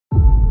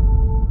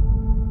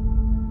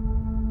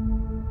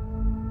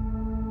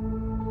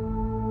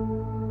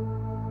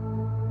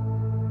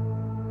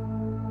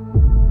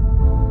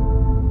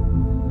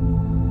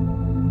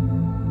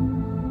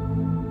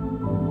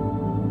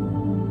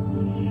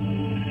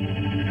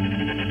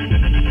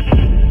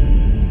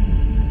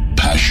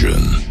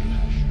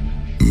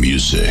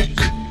Music,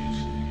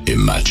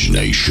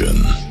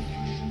 imagination.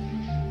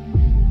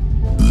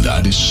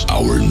 That is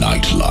our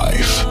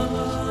nightlife.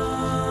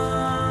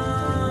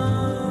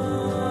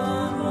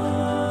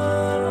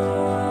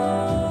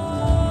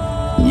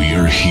 We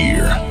are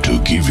here to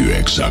give you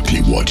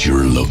exactly what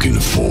you're looking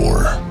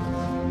for.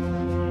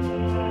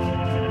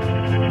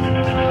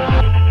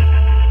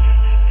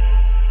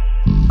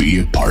 Be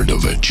a part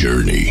of a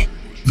journey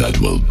that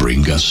will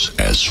bring us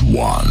as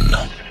one.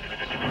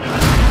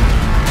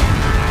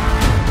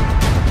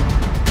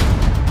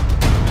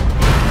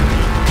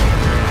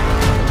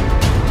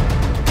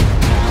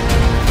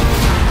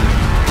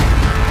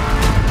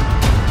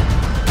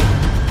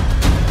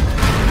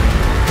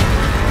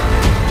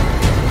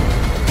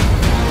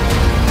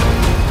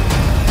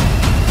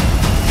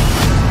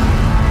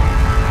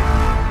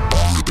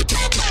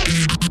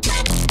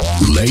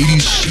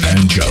 Ladies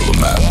and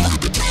gentlemen,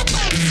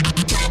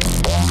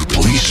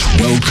 please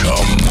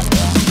welcome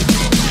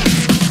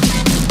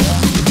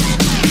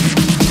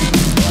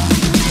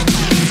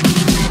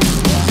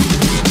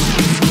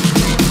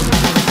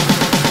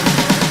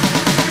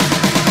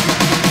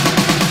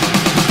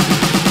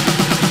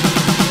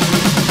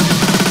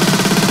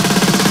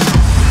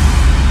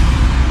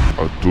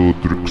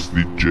Atodrix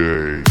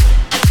DJ.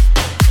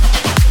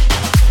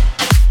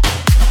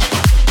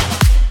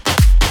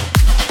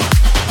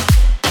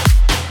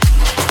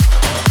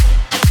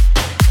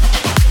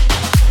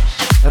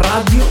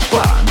 Radio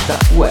 40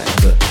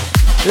 Web,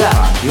 la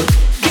radio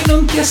che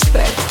non ti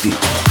aspetti.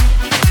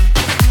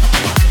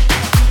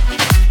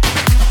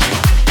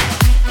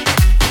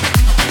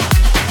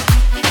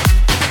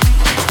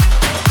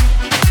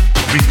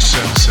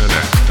 Mixer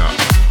seletta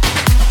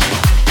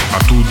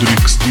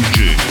Atodrix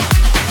DJ.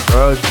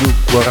 Radio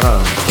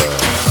 40.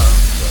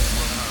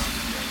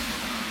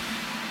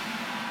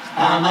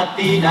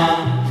 Stamattina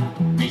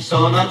mi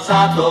sono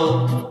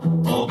alzato.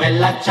 Oh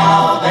bella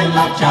ciao,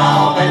 bella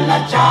ciao,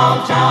 bella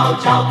ciao, ciao,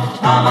 ciao.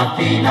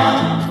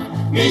 Stamattina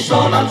mi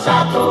sono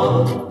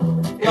alzato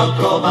e ho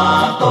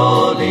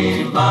trovato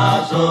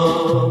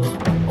l'invaso.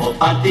 Oh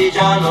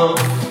partigiano,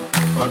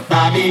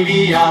 portami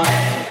via.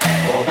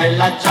 Oh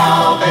bella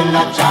ciao,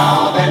 bella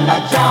ciao,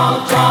 bella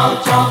ciao,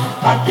 ciao, ciao.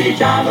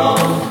 Partigiano,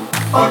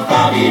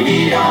 portami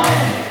via,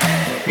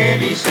 che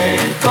mi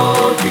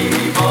sento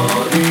di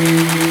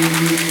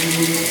morire.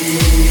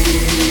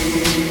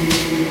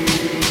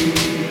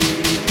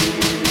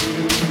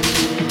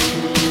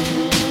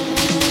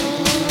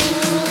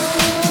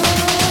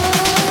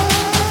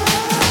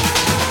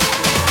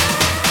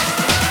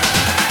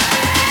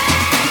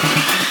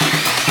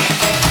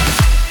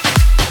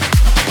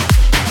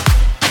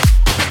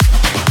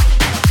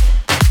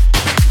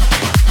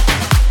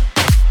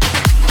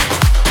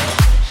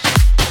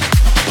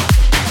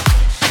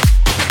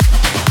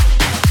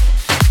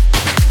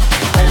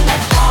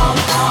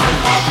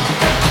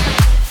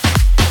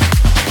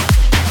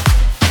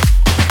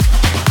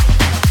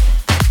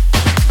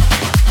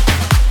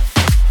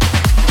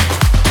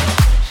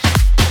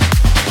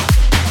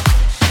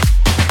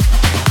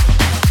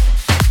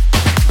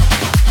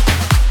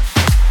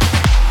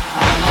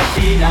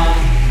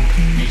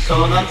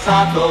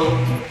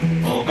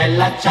 Oh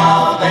bella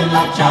ciao,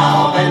 bella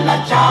ciao,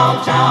 bella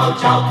ciao, ciao,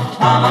 ciao.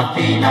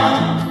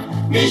 Stamattina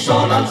mi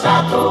sono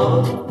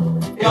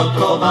alzato e ho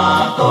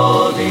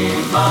trovato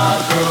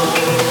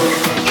l'invaso.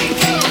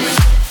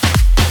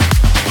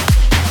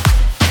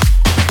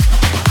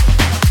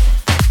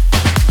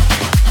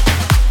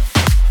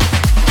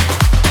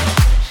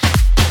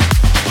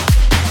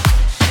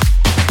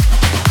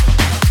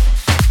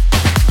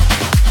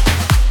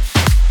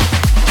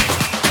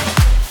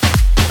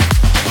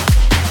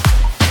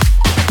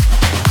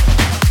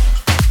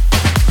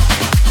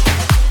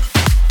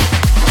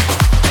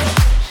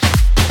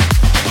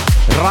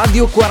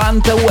 Radio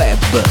 40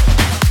 Web,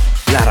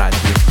 la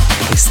radio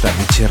che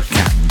stavi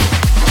cercando.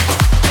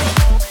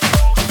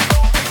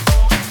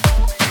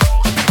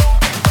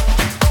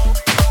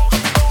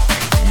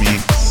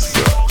 Mix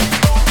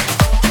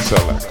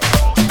Select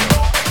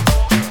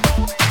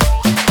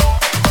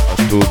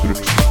Atodrix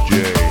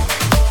DJ.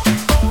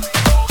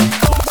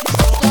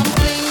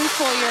 Something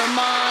for your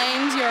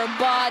mind, your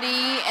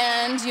body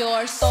and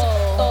your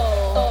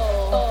soul.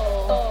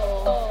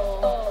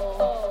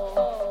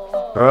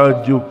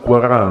 Radio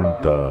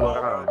 40.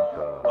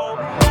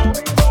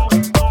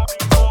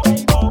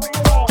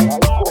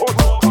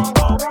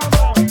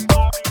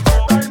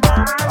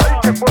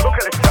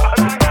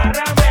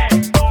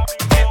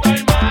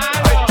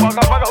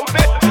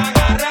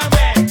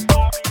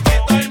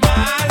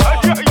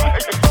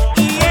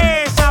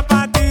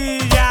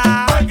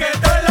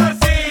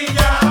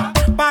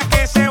 Pa'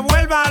 que se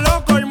vuelva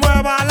loco y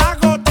mueva la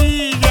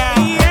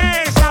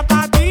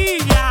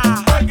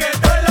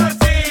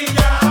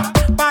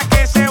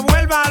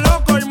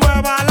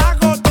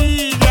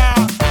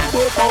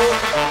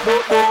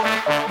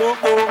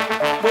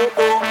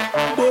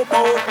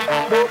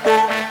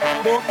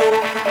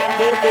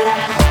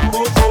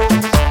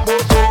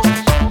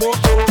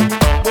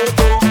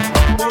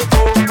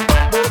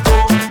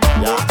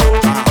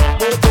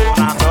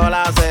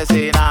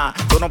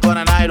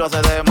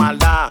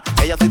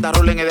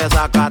y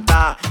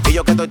desacatar. Y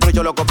yo que estoy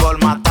trucho loco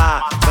por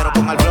matar. Pero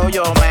con el flow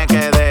yo me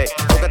quedé.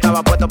 Tú que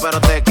estabas puesto pero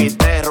te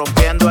quité.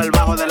 Rompiendo el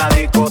bajo de la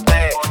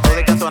discoteca. Tú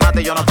de que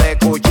sonaste y yo no te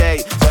escuché.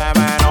 Se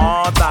me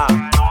nota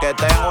que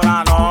tengo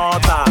una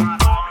nota.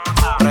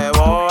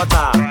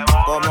 Rebota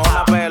como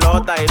una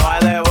pelota y no es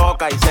de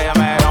boca. Y se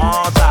me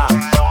nota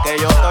que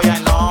yo estoy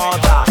en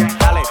nota.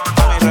 Dale,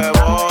 a mi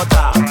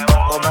rebota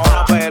como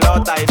una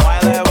pelota y no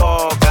es de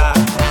boca.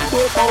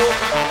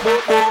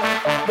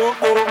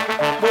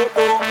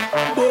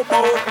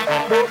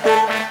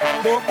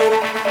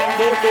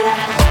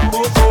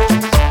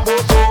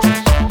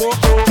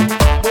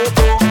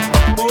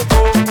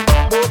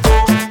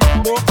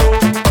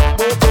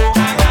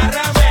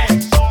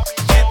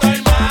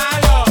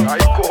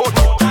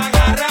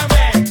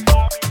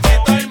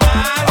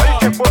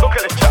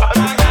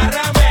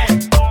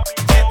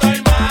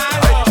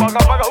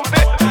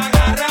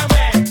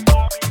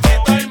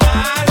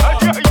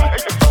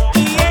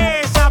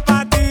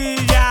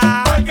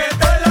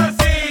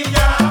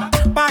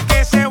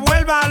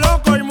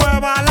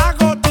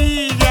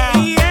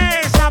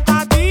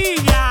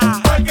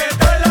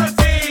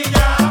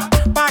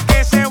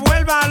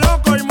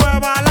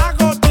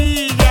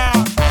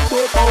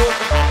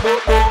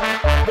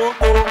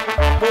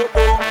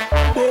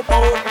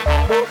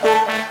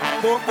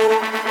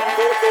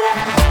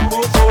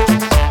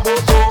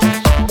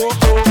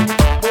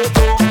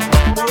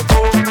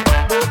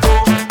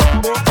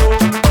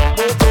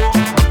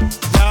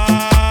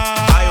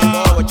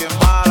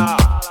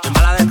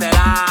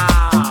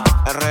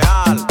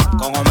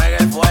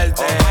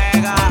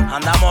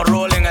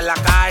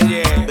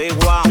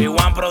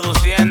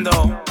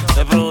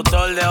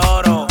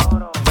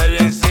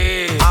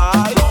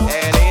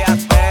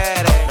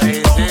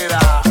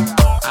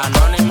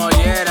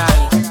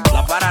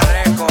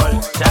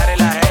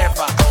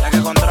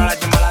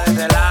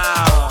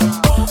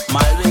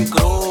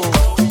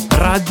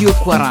 Radio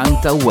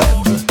 40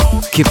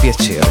 Web. Che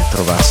piacere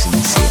trovarsi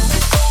insieme.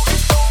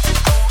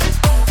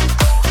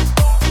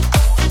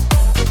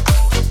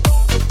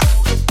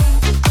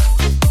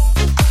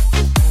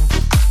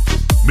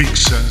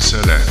 Mix and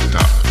Selecta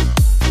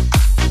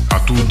a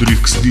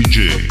Tudrix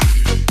DJ.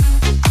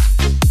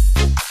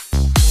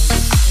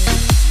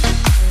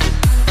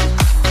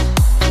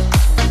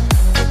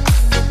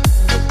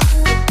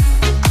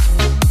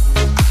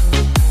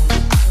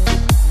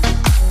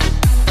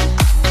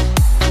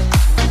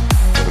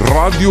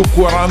 Radio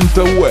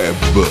 40 Web.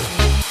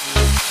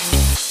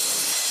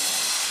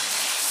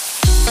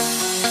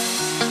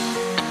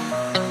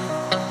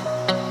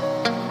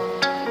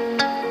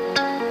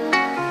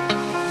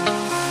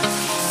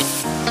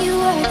 You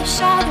were the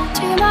shadow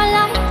to my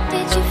light.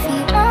 Did you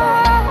feel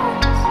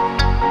us?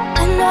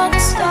 Another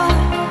star,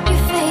 you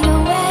fade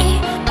away.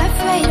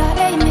 Afraid our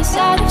aim is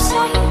out of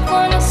sight.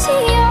 Wanna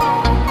see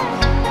us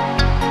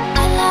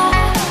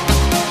alive.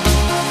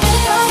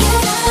 Where are you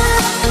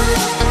now?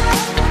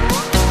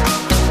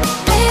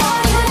 Where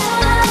are you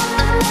now?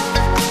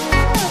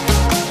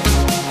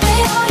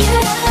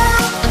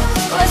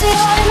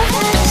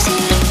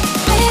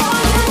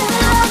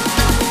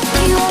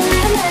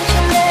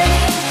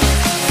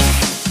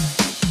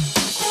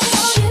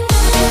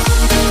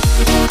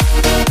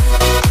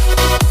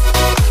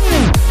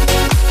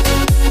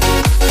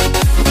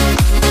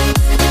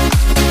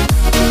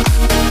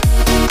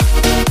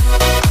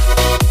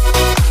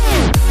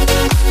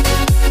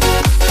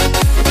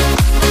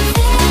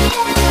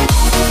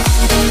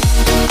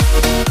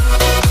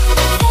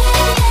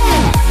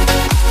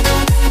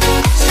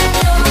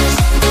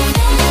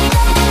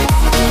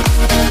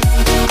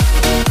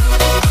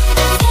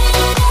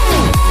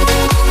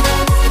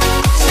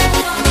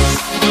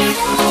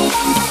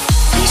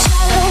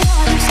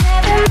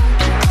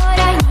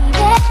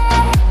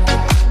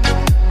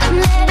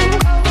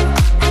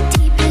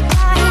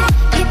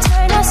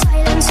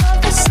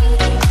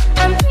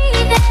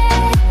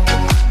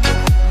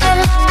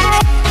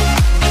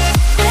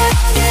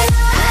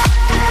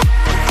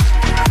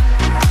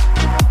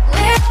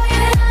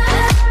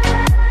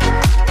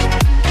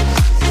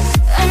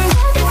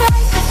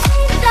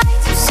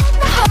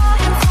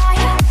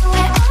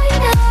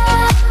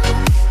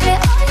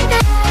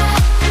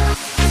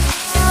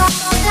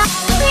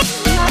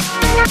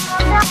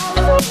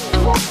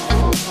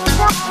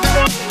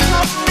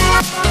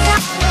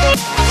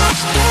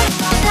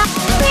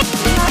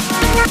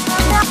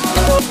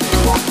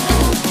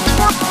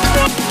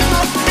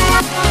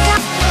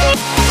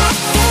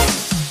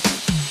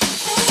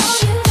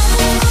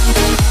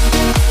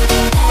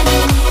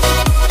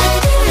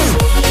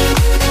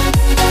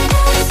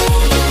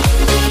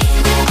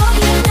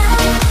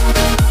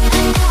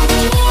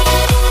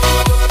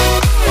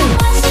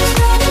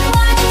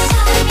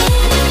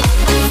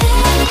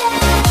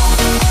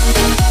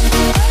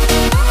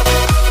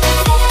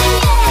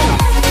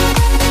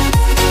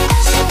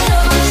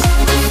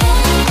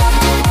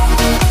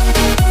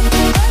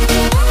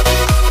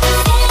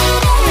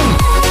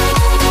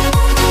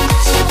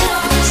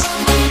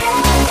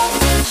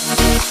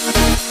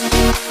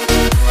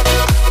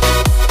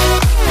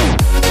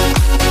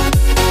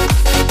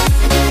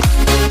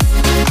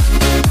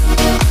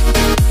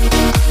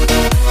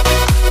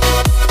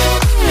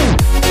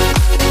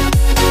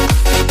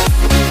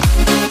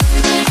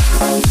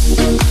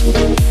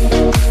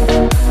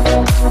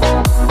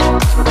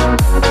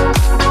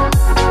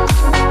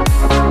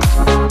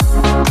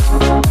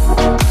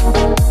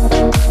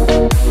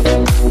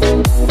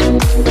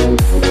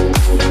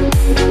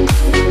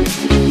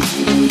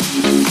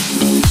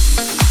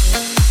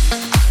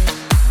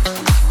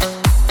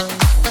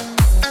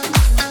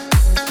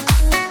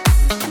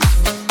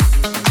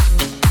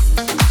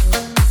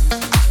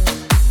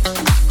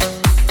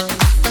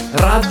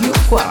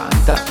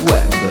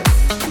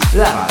 Web,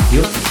 la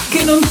radio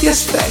che non ti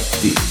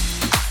aspetti.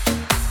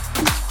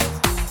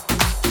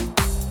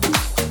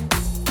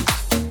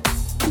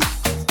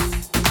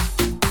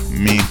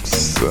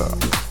 Mix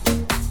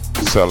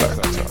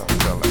Selecta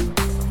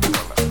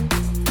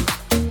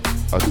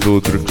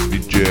Atudrix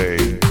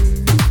DJ.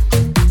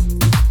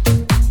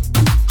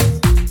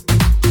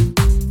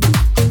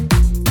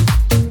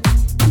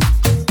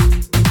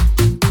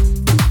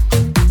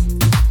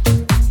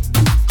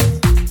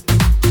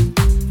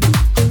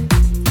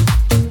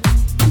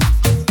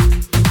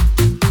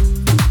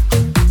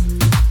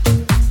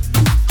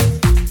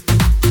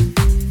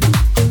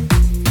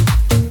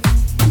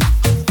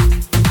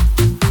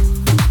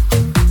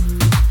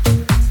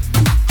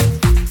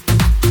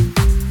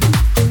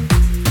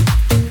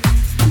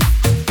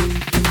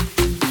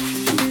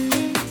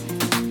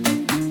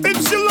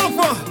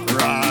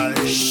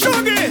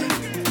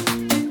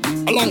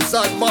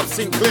 Alongside Bob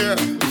Sinclair,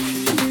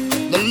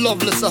 the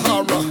lovely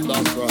Sahara.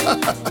 That's right.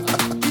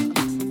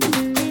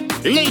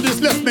 Ladies,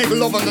 let's make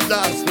love on the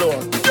dance floor.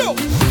 Yo!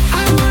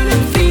 I wanna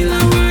feel,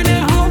 I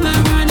wanna hold, I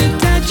wanna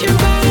touch your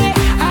body.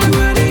 I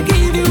wanna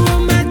give you all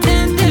my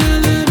tender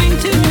loving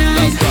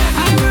tonight.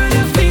 I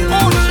wanna feel,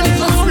 I wanna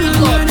hold, I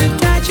wanna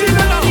touch your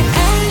body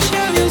and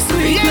show you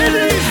sweet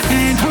love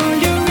and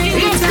hold you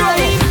really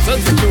tight.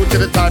 Sensitive to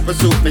the type of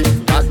suit me,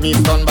 got me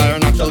stunned by her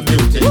natural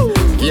beauty.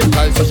 Game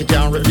tight so she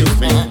can't refuse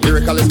me.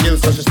 Lyrical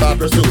skills so she start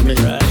pursue me.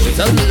 She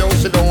tell me yo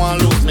she don't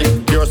want lose me.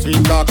 Pure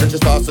sweet talk and she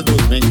starts to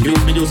seduce me. You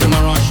be using my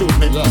run shoot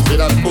me. See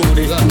that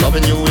booty,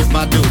 loving you is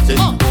my duty.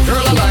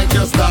 Girl I like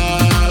your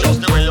style,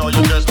 just the way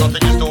you dress,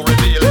 nothing is too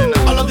revealing.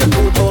 I love your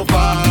cool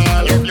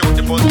profile, your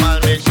beautiful smile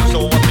makes you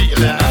so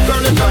appealing.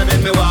 Girl it's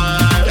driving me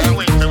wild, can't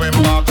wait to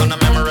embark on a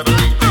memorable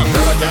evening.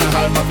 Girl I can't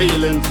hide my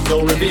feelings,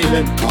 so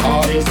revealing. My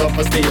heart is up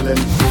for stealing.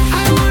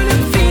 I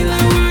wanna feel, I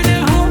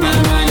wanna hold, I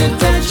wanna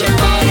touch your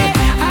body.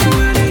 I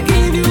wanna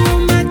give you all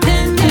my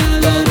tender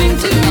loving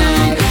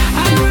tonight.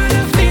 I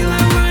wanna feel,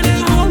 I wanna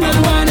hold, I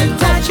wanna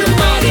touch your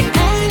body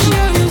and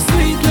show you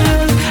sweet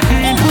love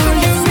and hold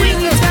you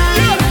really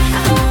tight.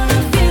 I wanna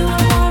feel, I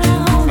wanna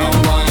hold, I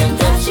wanna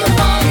touch your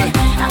body.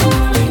 I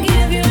wanna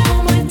give you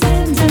all my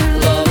tender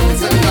loving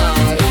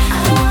tonight.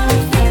 I wanna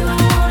feel, I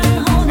wanna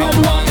hold, I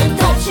wanna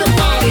touch your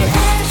body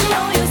and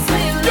show you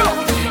sweet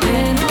love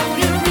and hold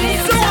you really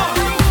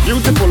tight.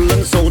 Beautiful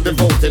and so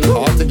devoted,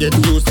 hard to get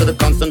used to the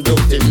constant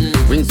doting.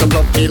 Wings of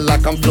love feel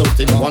like I'm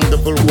floating,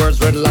 wonderful words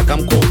read like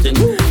I'm quoting.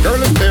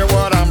 Girl, it's clear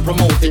what I'm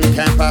promoting,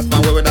 can't pass my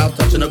way without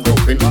touching a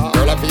groping.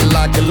 Girl, I feel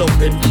like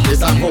eloping,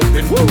 this I'm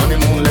hoping.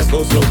 Honeymoon, let's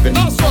go sloping.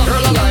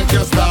 Girl, I like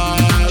your style,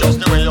 just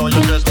the way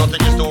you dress,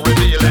 nothing is too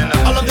revealing.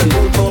 I love your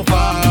cool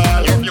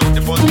profile, your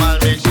beautiful smile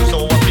makes you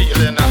so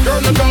appealing.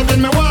 Girl, you're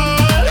driving me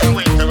wild, can't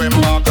wait to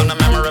embark on a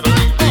memorable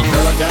evening.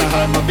 Girl, I can't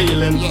hide my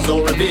feelings,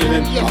 so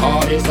revealing. My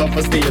heart is up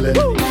for stealing.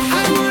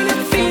 I wanna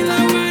feel,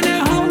 I wanna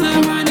hold, I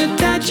wanna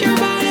touch your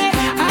body.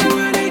 I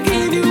wanna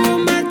give you all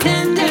my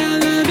tender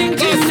loving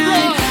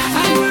tonight.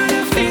 I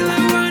wanna feel, I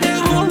wanna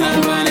hold, I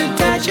wanna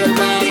touch your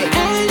body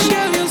and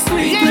show you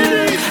sweet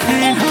love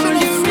and hold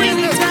you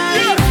really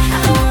tight.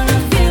 I wanna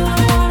feel, I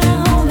wanna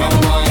hold, I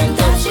wanna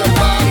touch your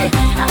body.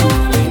 I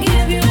wanna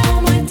give you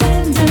all my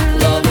tender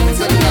loving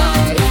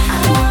tonight. I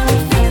wanna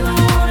feel, I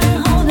wanna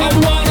hold, I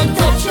wanna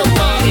touch your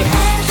body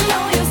and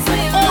show you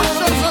sweet love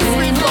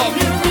and hold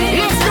you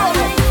really tight.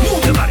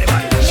 Move your body,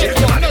 shake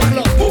your body,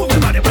 move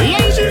your body,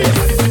 ladies.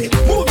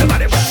 Move your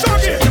body,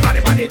 shake your body,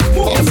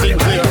 move your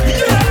body,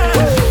 yeah.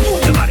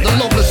 Move your body, the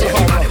lovely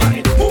Sahara.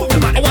 Move your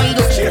body, I want you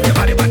to shake your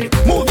body,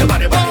 move your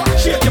body,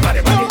 shake your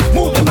body,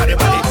 move your body,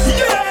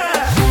 yeah.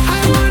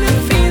 I wanna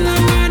feel, I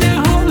wanna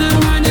hold, I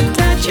wanna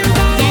touch your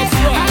body.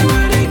 I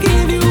wanna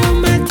give you all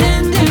my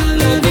tender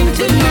loving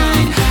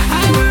tonight.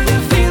 I wanna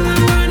feel, I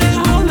wanna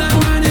hold, I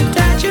wanna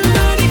touch your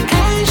body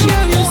and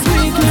show you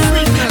sweet love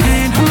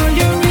and hold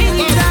you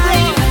really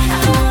tight.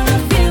 I wanna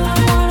feel, I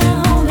wanna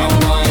hold, I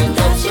wanna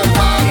touch your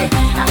body.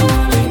 I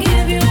wanna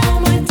give you all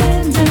my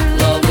tender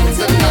loving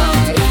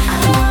tonight. I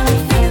wanna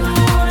feel, I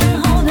wanna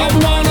hold, I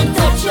wanna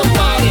touch your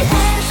body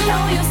and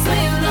show you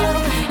sweet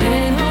love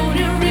and hold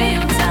you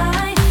real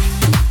tight.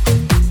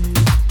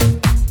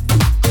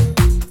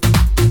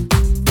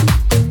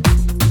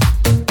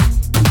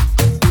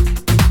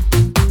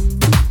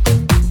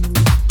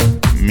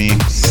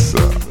 Mix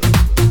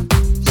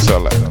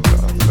Selecta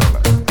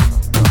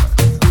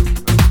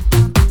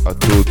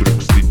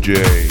Atudrix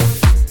DJ.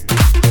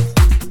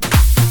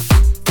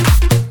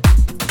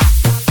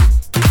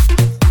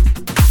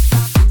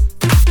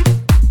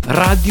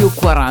 Radio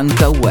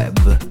 40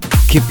 Web.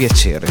 Che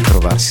piacere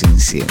trovarsi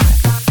insieme.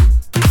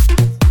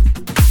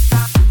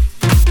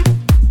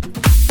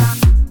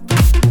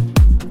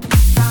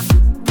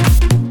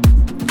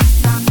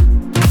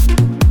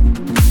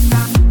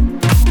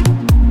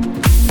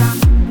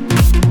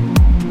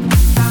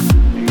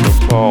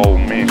 Soul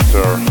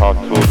Mr.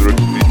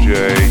 Atudrix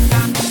DJ.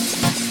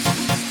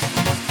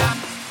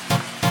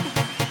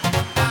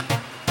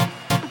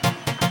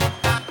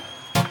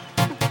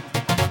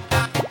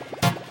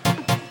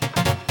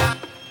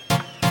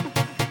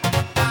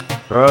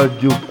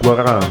 Radio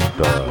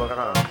 40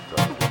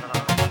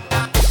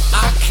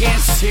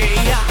 see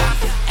ya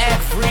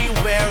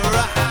everywhere.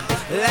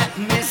 Let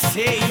me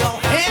see your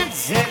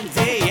hands in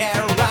the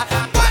air.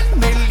 1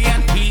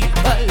 million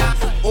people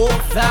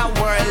of the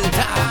world,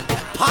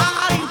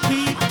 party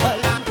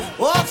people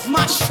off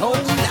my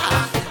shoulder,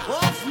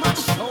 off my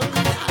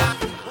shoulder.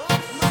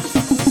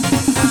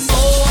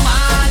 Oh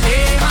male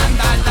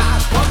mandala,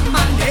 oh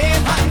male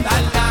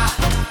mandala,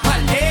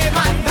 male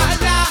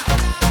mandala.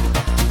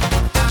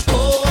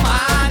 Oh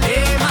male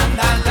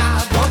mandala,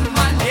 oh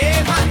male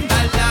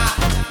mandala,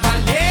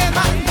 male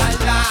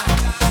mandala.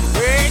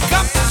 Wake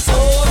up,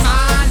 oh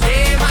male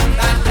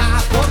mandala,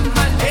 oh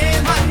male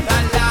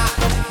mandala,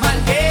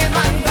 male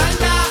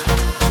mandala.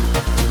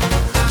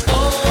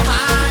 Oh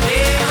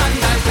male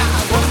mandala,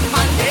 oh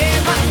male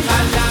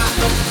mandala,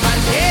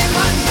 male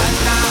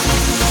mandala.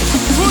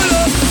 Pull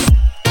up.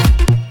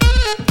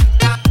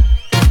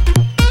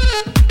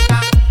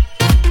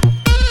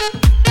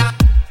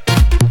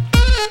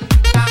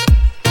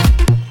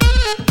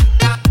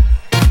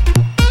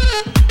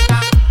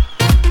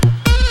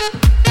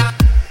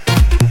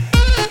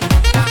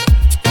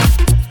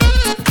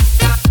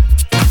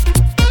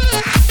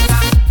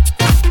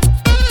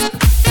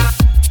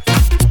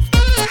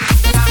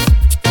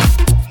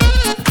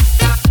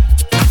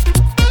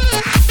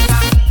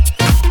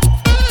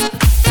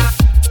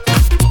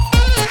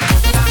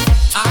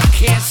 I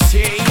can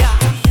see ya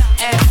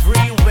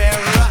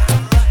everywhere.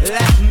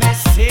 Let me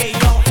see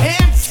your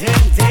hands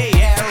in the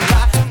air.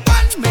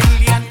 1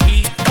 million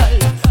people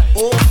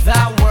of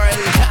the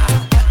world,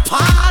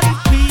 party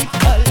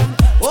people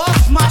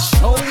off my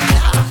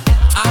shoulder.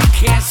 I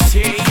can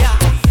see ya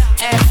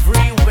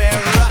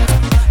everywhere.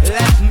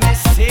 Let me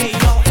see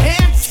your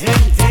hands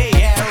in the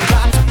air.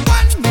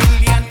 1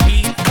 million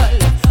people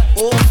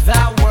of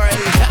the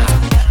world,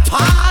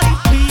 party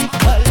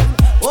people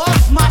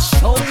off my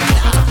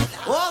shoulder,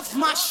 off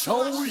my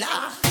shoulder.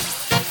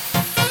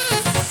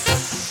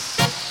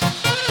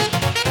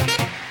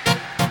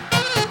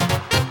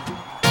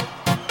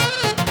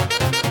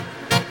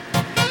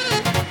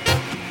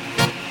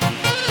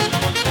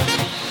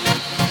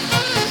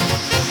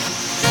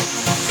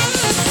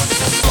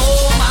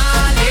 Oh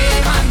male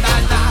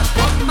mandala,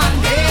 oh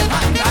male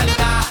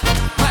mandala,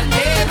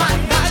 male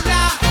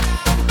mandala.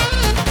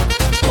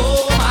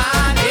 Oh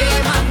male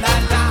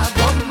mandala,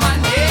 oh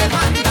male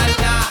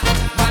mandala,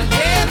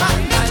 male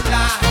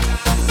mandala.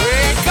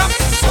 Wake up,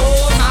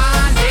 oh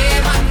male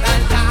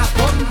mandala,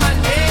 oh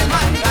male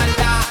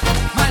mandala,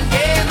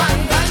 male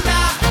mandala.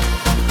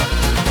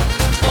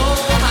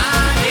 Oh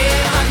male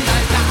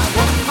mandala,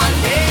 oh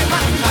male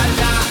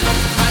mandala,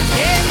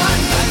 male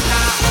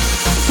mandala.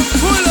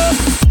 Pull up.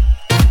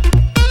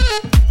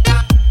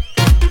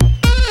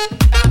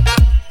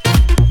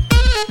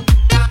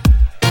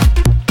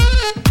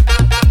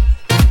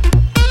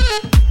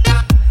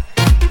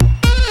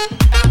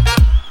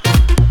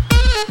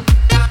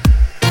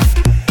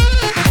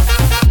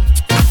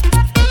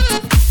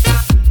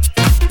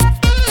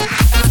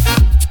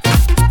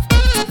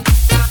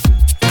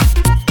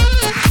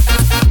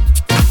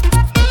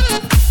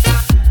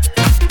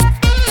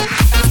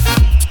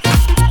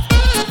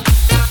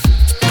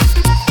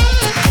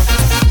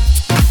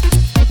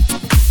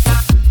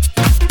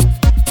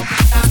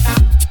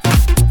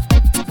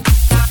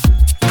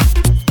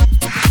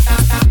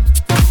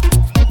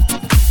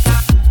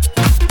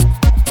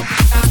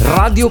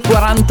 Radio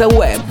 40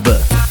 Web,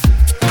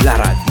 la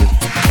radio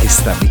che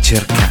stavi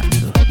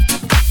cercando.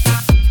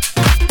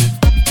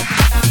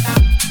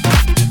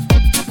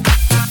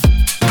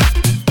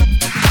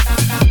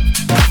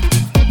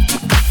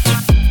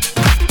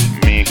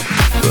 Mix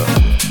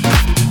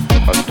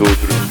a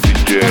Todrix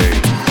DJ.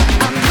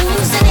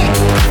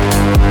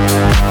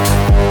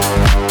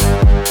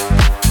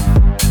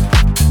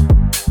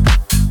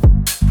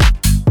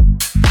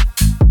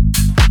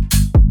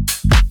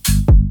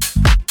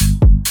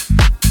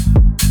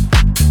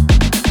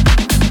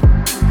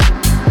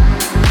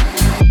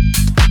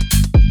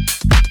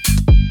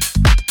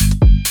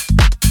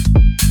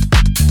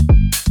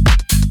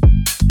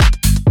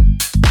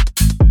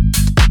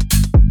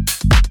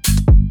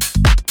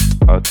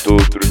 A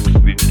Todrix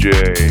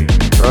DJ.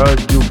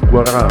 Radio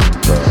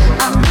 40.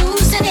 I'm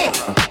losing it.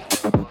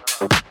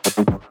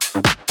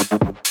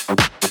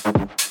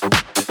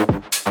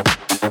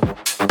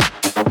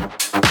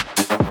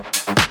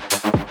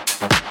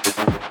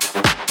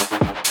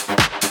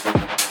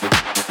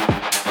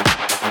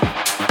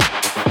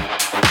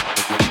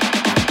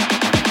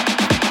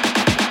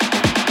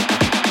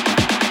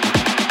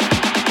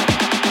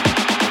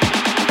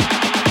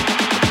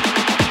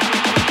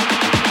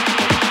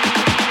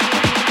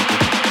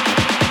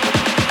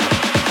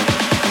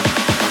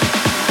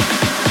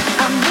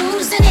 I'm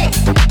losing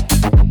it.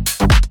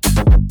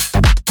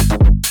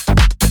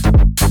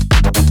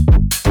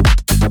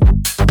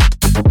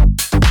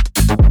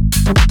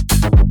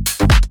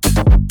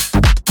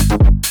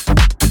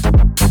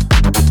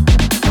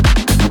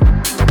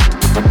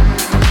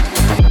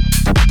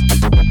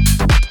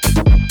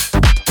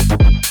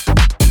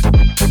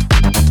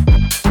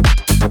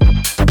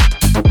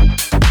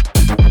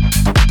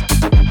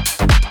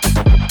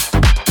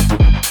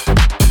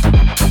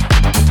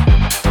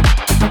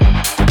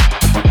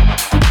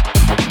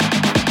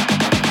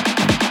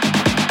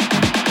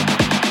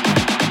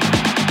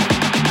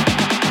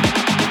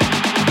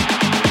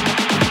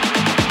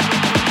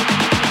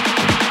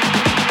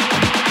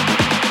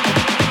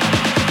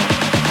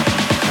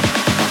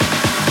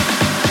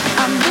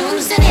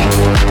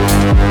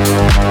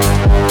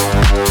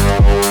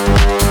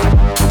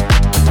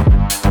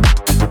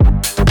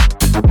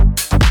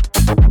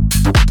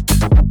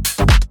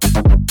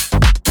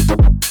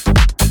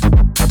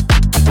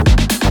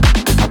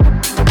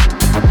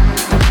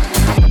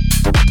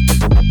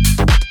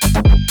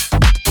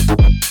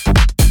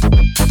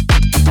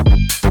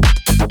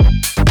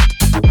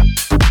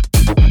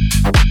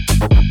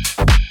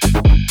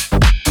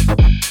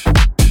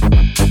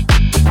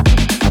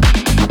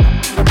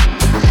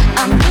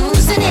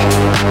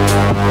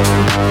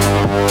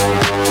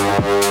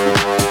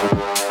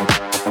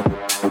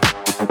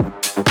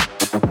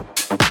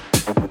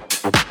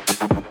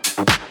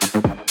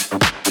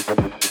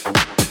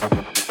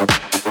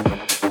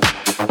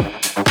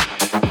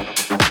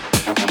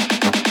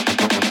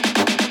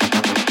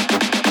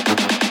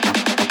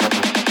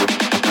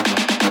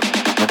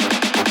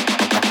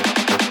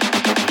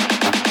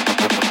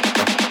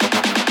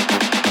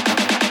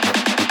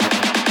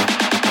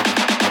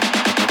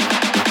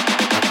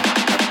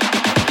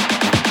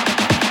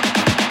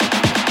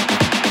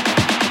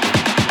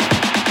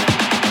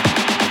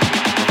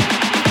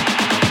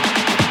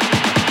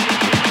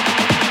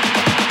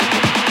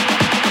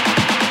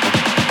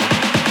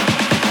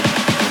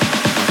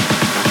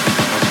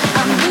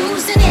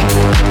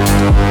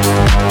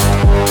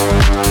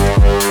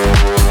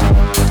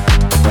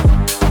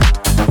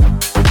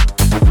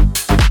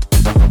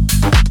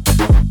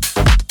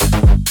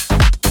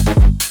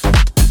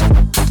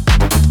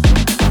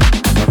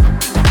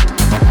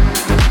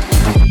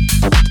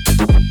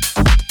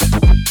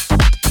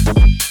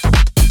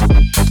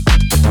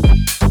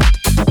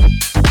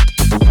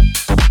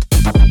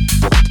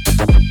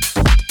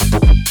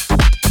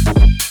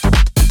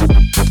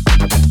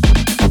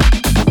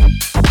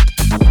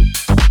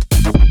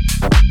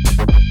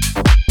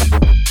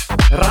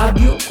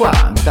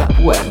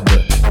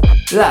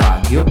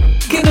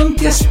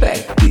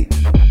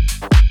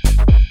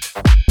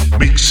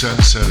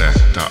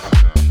 Seletta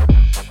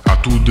a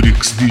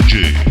Tudrix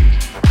DJ.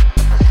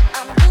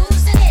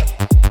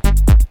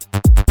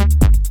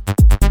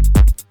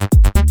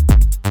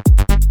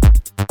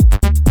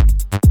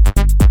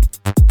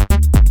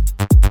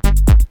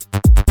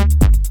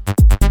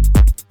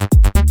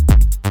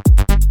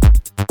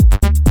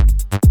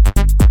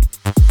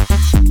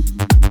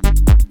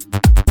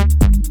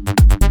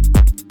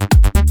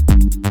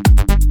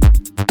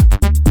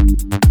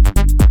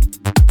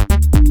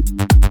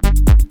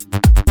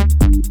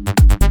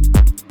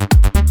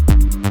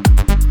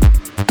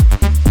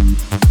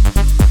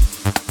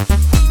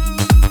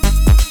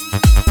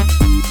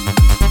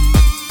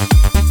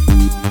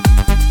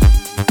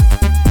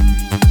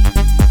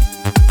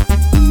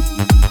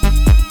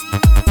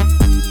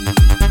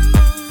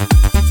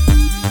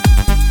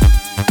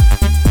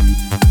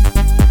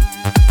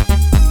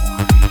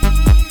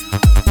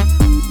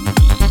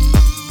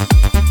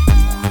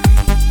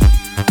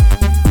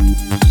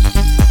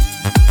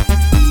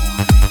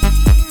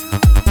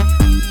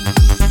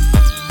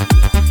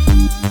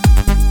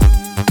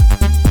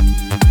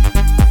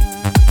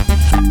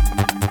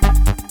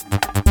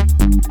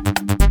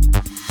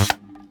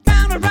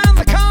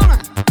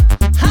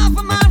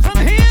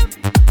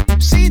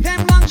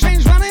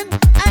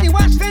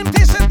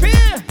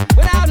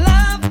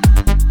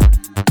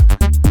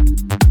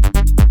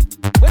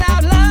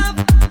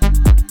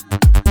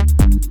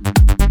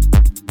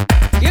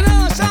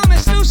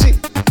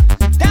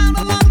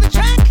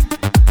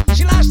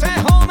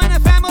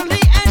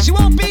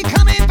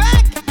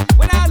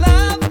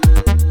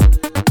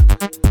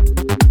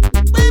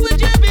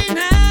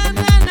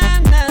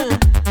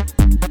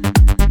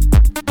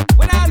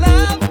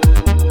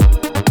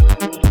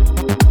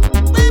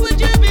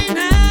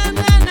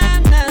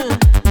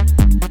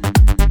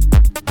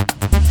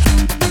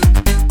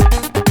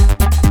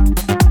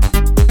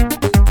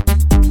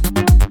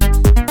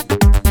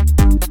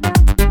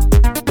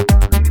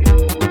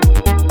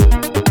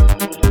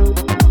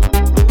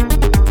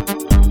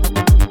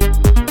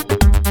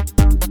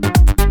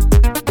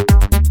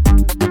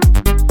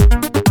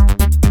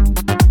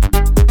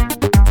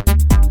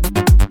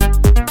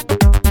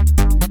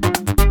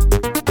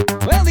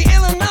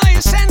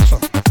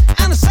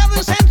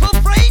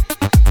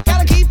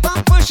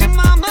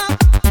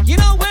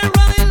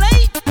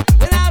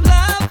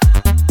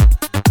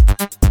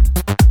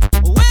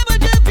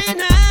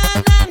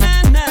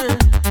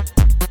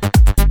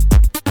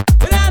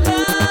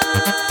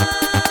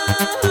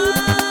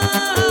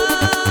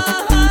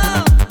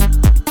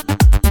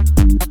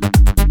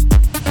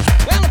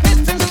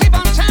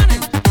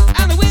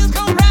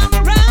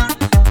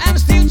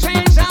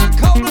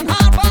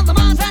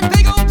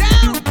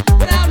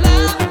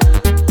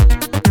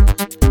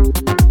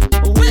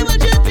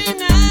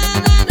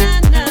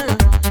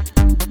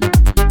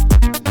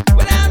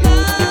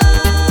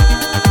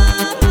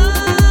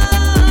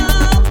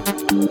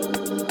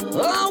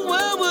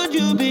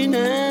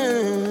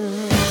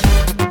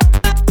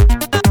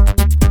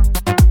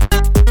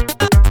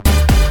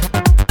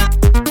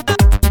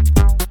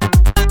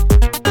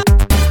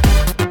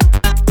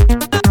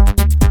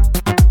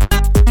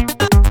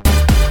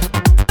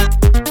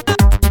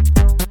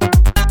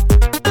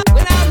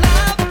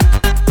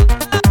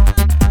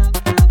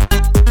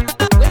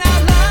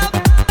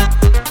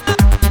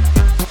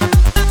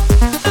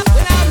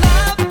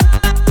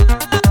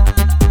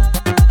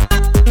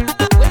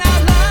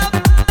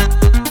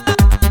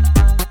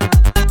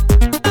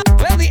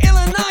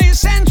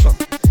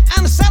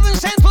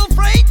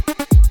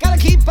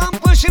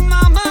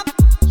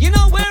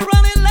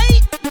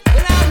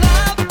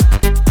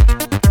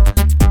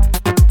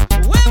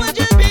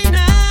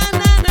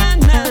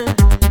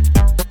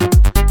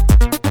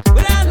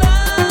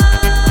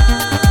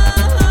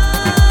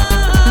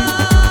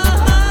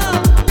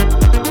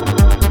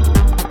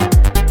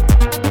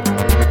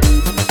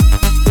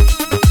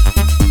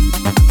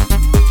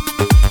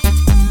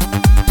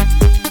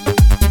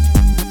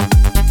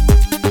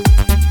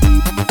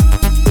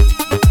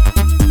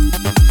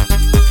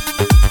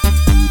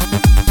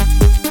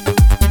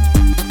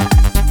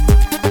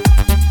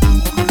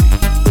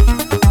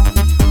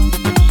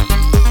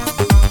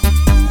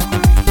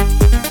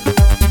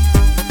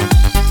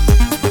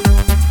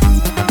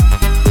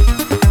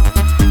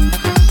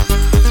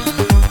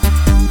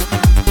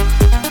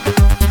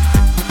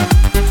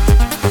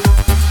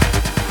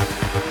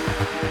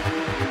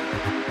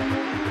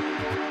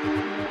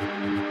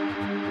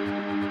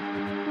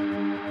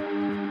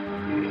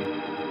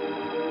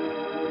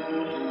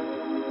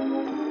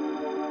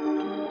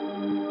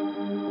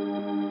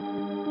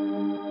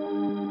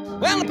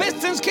 Well, the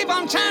pistons keep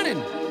on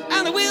turning,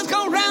 and the wheels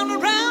go round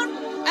and round,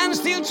 and the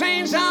steel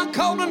trains are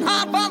cold and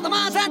hard for the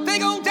miles that they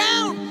go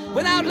down.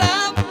 Without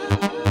love,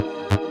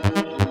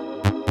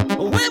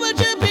 where would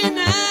you be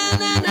now,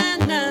 now, now,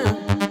 now?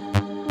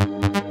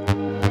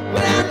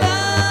 Without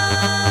love.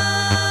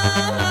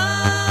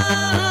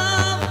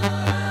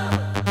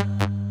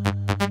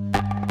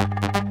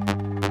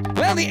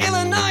 Well, the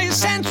Illinois is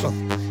Central,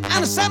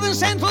 and the Southern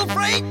Central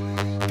Freight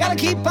gotta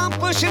keep on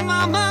pushing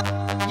mama.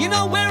 You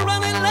know we're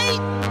running late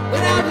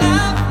without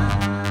love.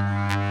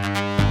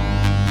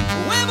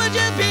 Where would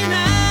you be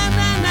now,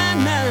 now, now,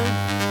 now?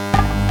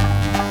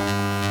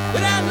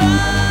 Without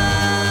love,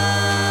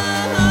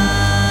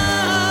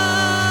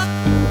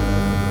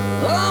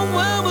 oh,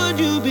 where would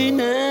you be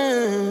now?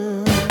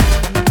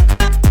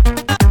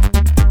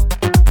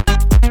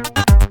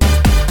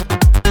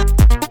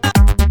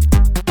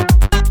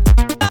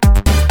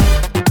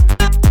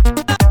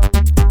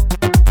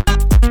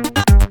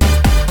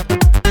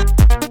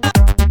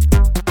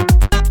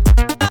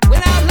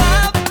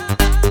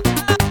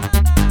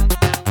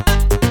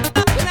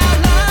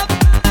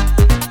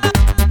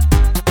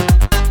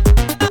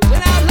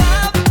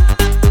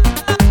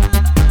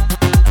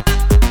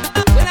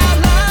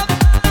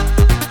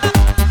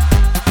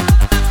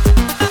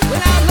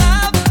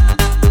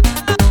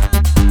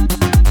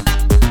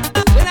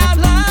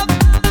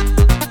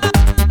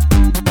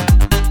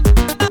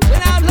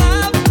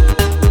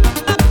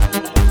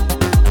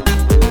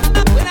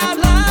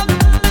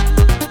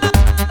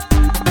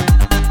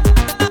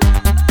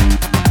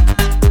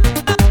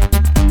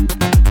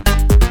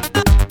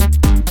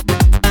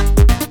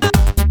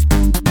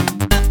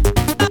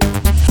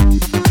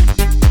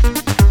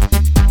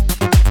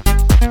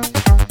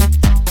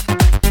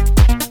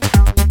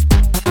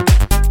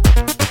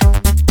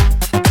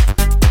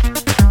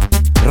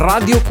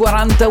 Radio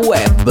 40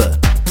 Web,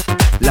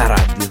 la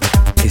radio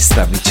che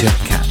stavi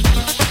cercando.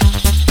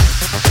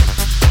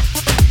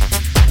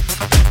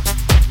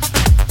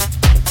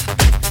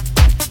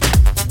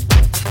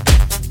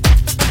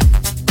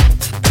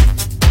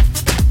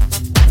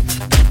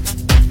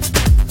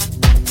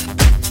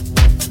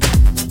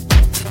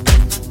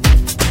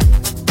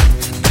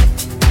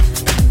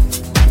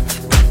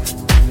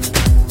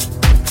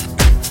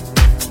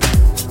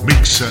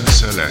 Mix and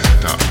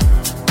Selecta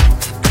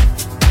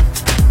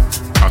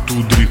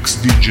Atudrix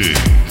DJ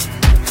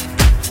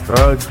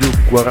Radio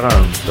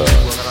 40.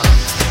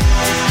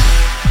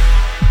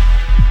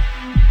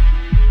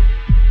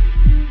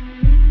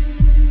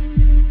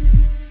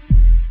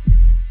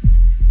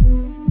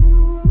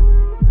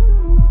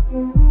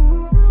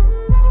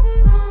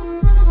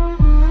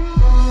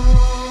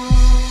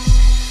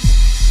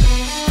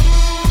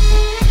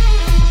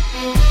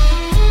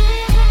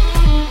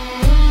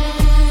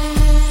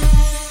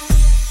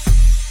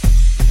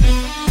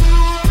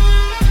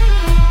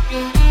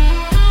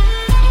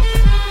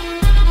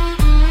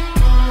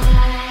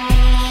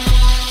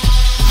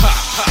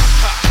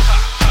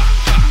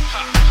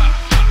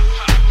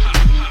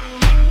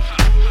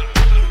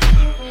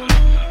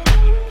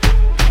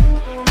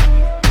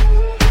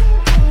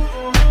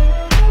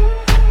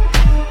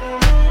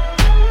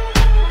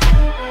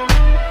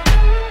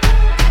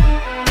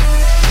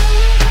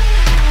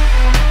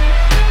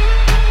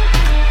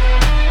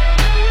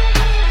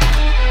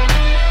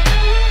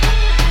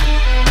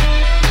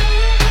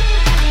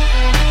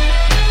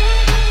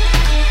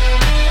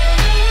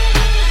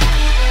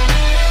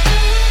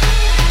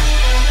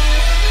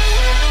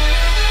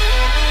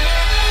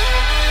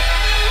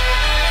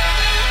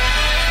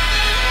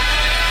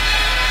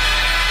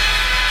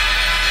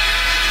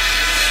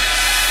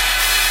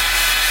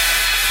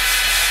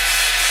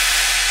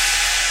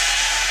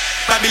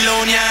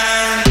 Babilonia.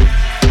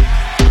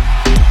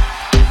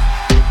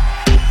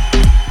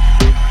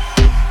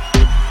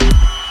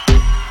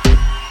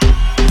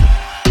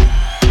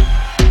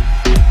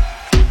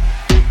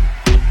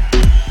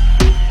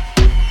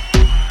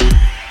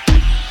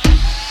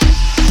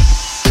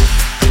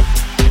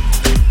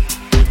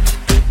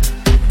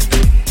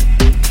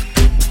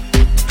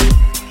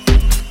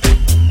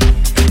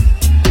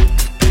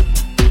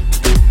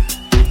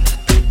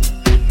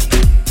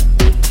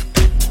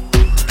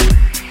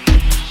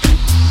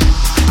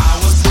 I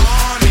was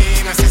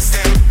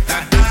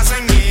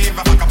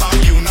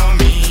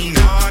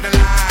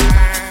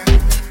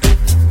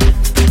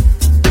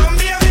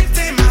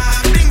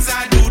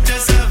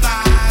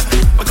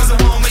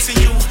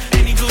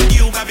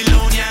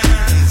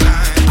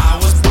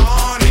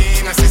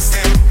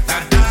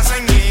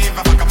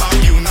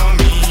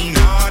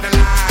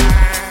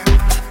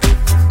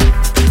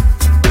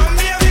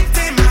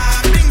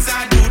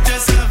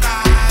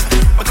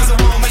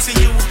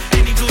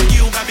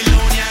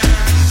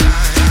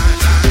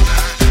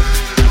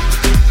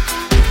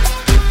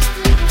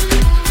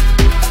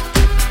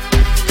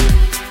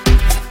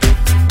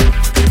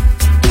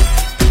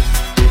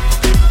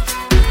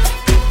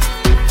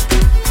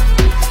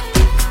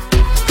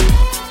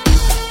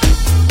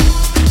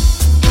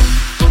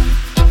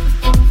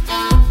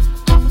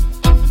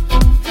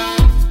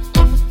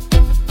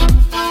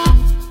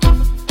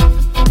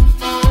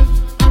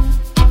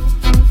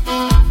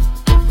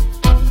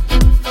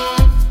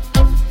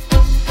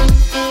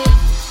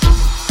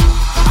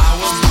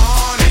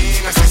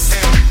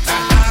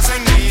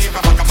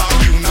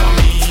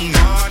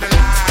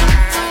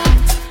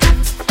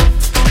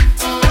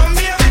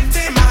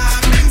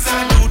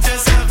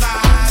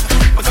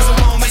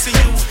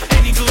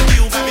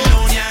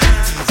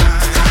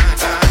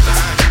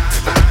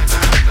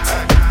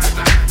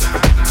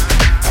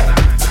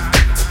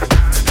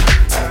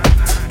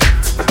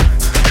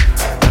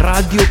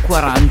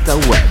 40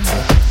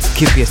 Web.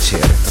 Che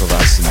piacere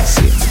trovarsi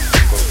insieme.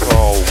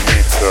 Control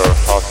Mr.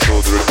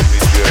 Hot Drix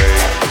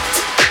DJ.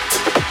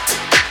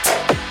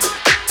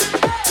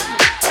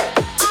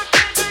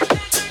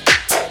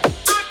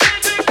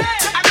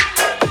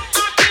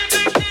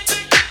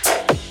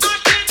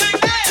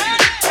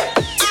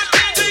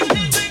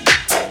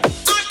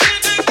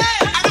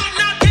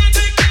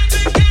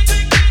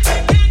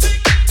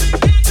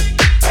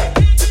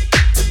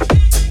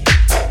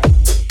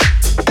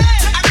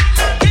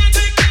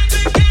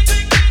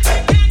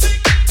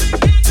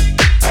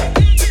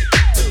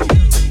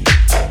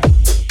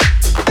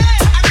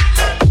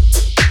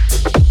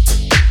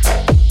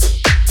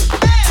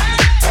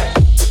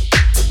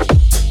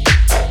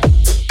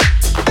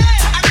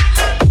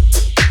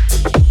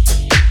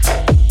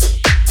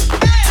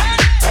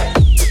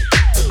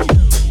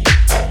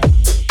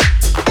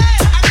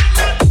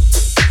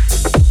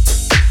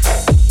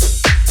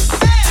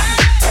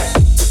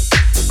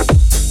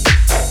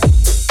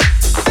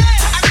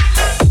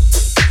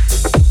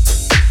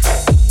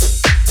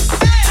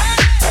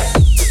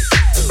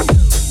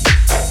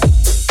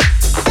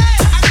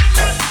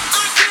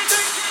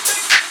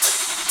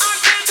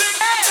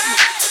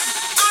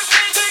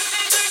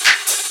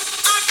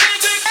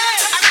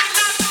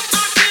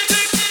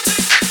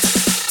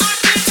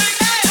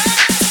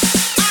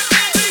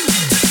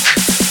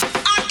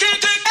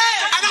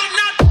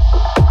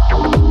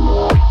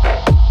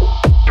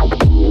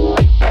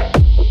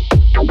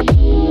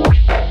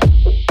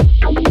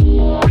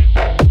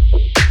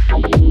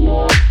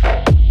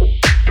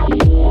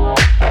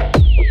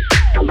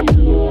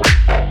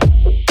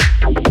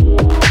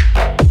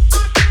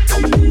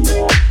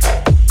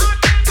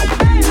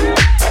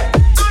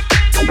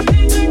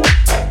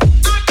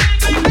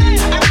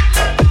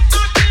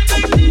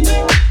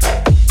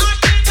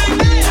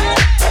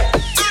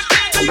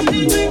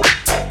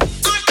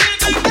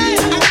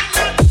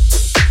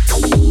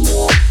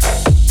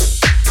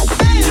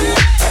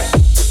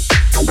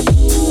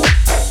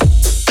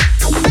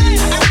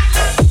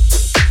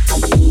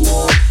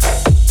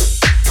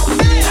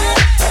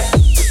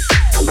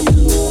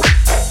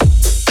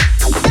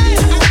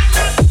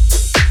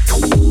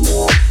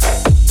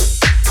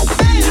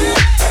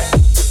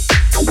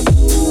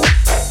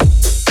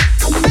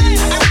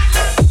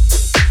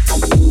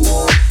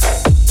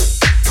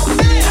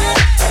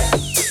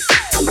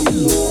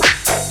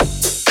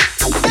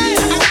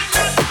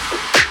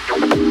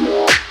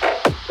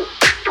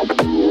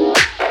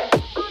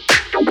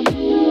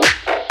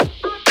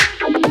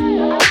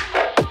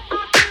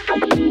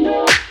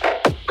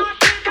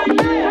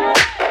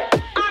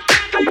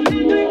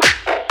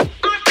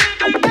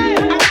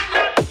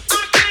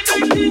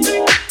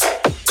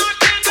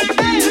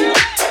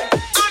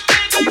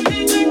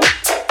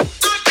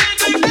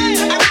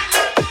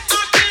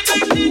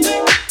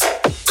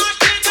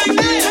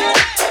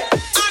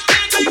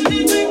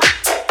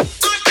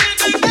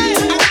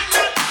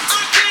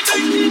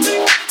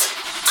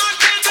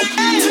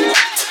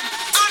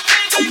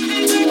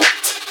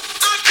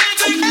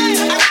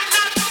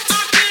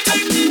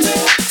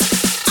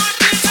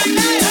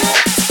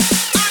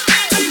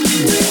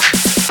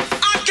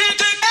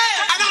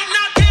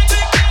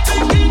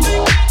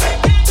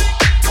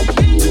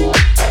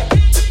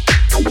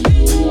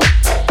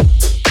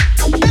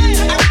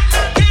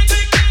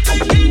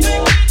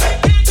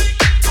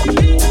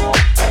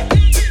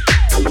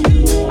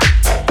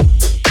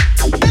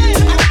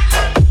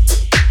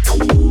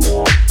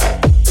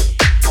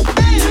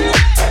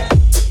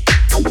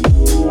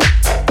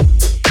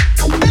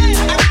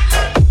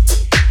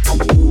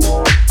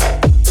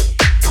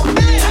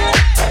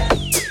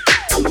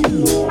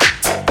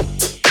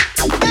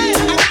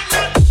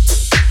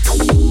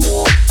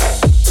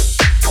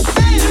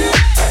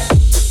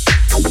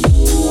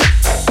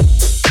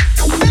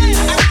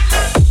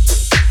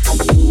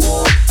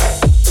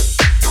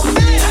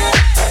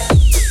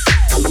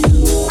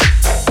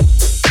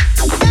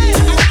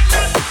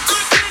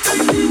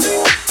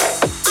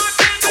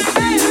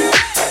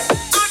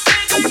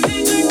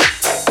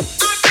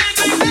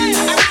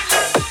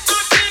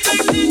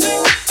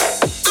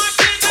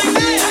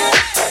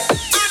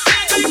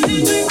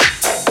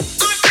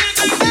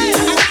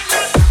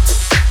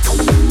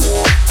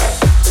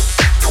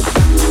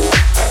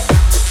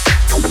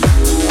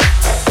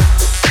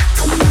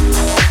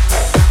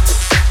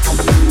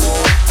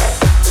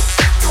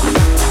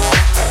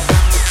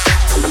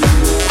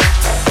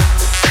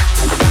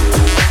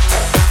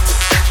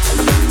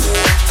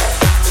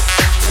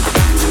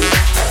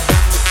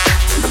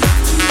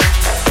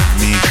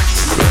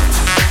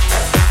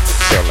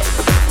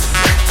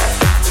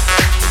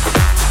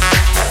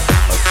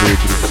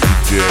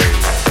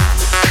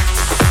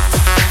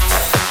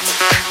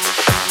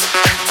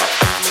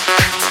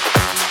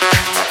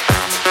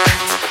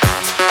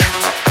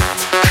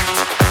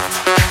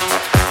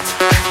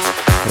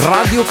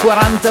 Radio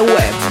 40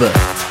 Web,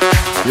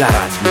 la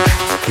radio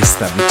che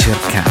stavi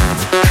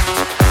cercando.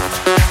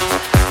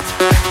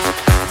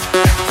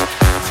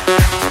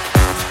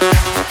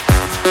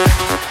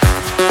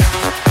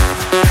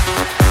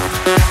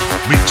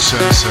 Mix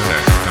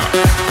Seletta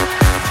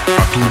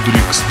a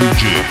Tudrix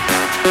DJ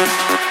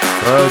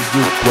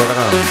Radio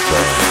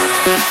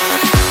 40.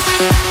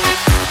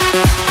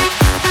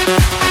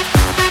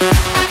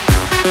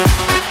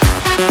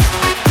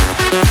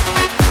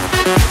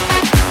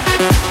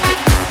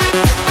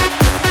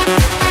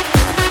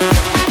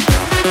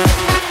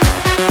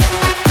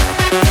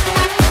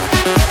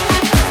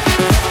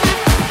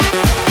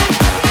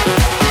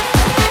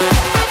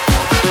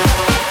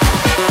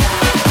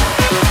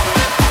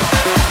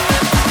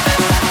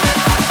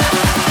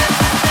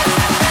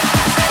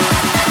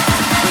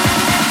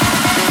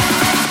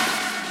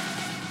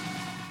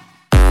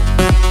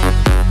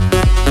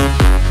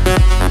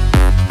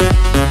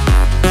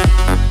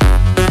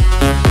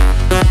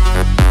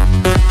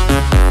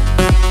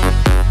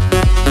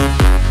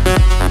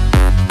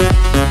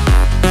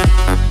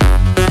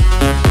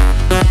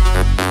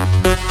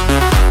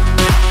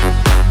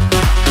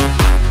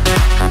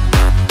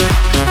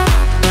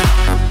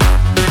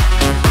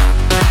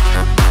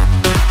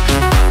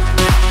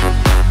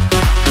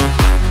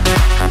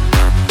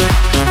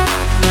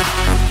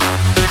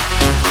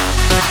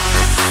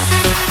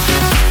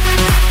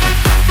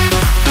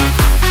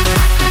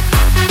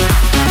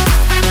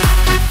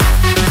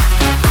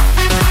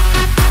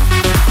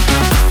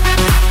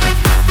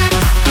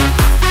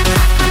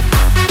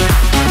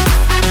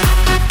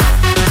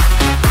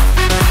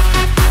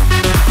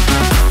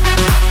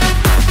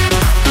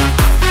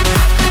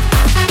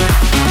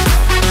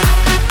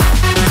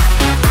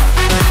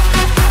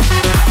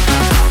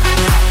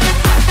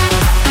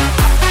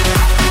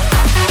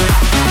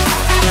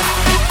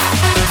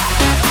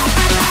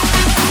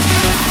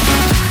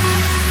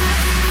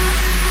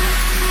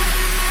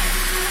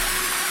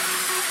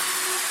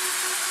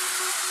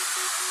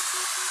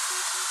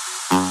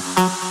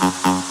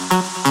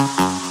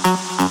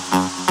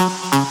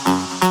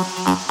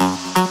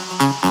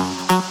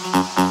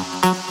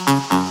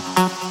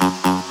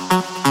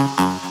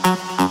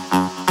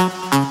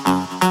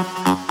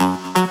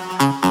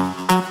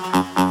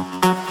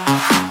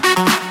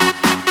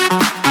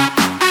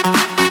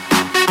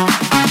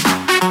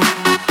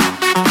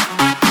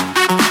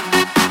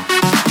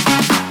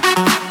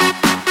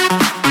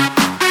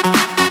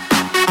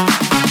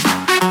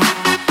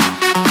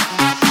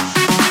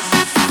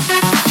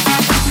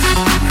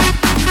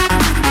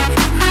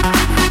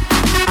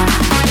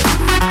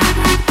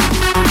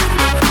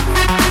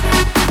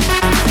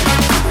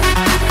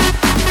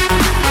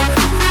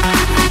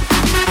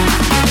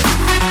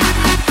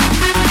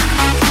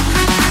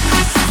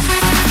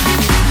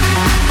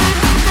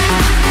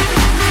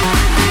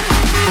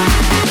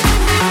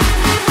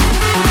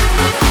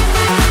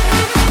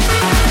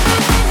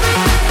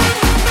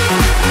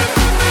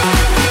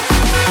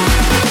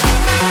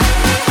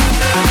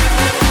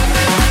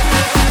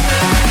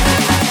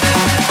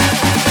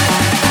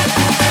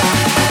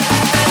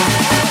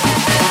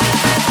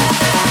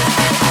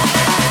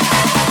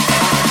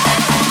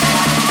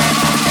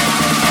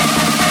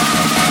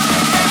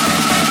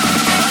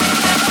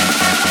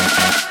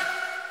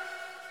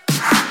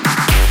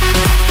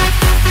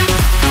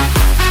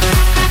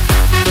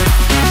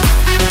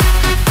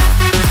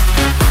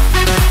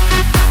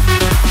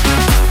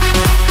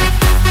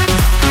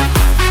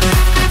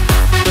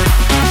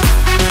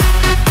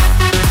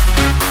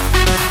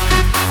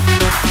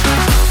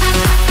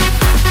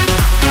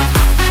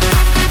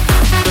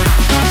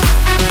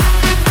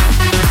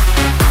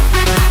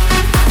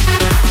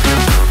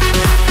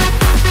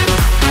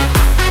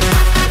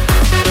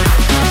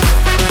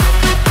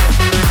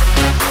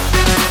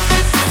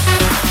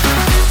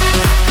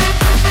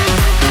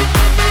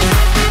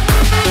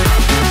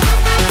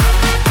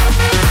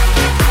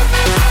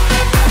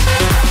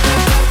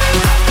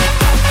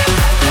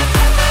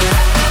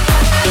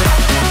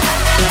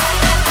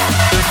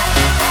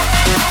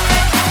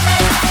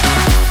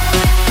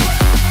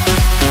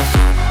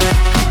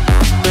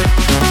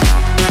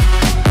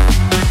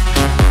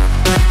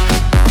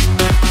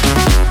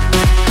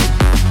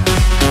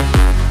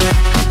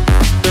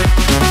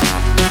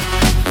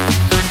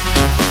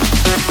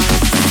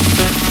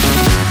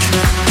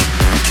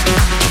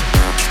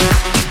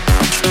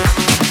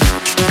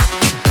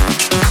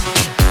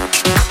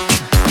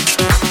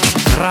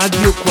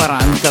 Radio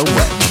 40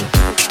 Web.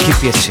 Che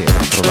piacere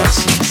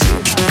trovarsi insieme.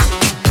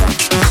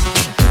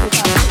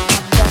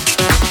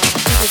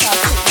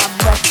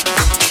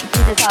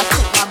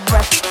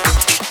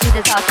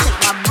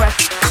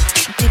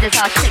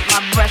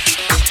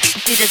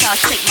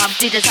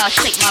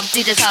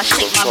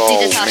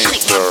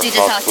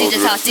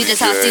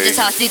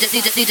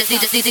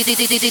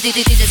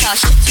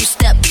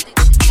 Two-step,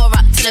 I'ma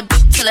rock to the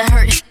beat till it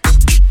hurt.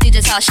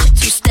 DJ's how shit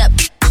two-step,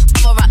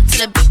 I'ma rock to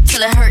the beat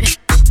till it hurt.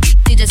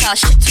 DJ's how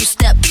shit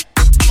two-step,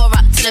 I'ma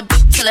rock to the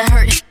beat till it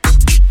hurt.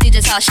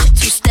 DJ's how shit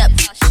two-step,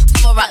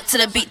 I'ma rock to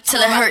the beat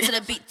till it hurt.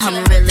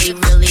 I'm really,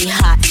 really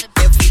hot.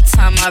 Every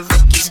time my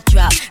records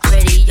drop,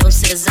 radio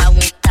says I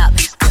won't stop,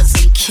 cause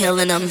I'm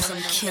killing them.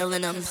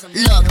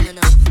 Look,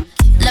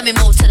 let me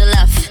move to the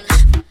left.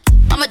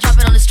 I'ma drop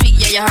it on the street,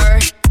 yeah, you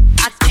heard.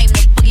 I came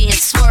to boogie and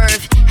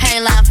swerve.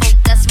 Hey, line folk,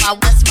 that's my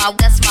word.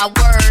 That's my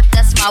word.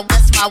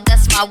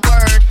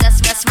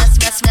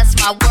 That's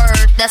my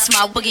word. That's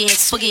my boogie and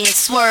swiggy and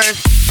swerve.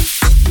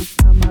 Every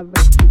time I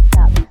wreck you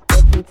stop.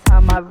 Every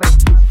time I wreck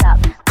you stop.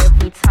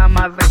 Every time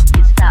I wreck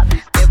you stop.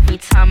 Every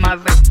time I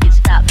wreck you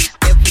stop.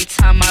 Every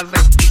time I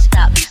wreck you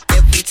stop.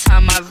 Every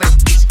time I wreck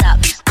you stop.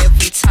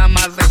 Every time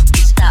I wreck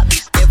you stop.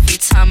 Every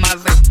time I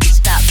wreck you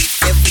stop.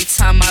 Every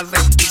time I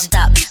wreck you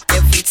stop.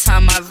 Every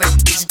time I wreck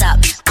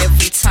you stop.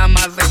 Every time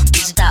I wreck you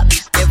stop.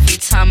 Every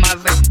time I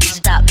wreck you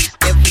stop.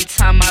 Every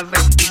time I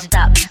wreck you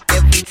stop.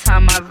 Every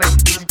time I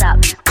wreck you stop.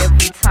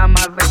 Every time I wreck you stop. Every time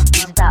I wreck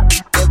you stop.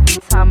 Every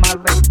time I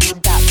wreck you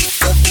stop.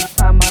 Every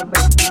time I wreck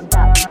you stop.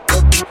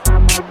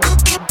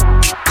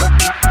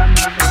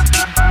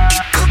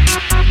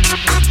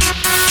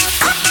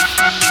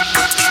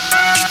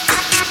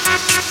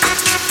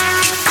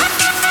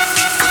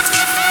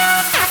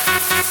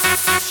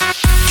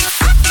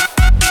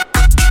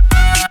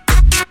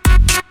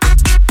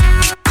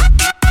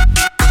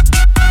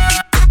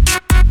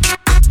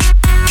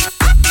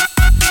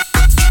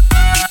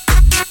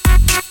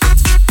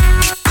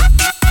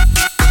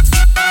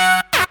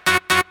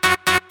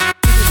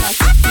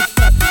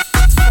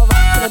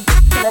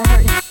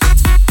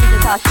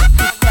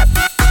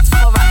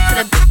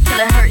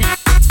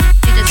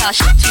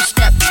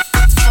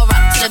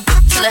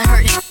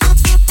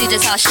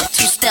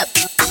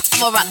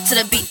 To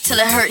the beat till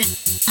it hurt.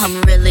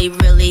 I'm really,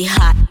 really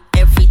hot.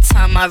 Every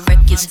time my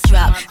records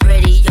drop,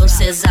 radio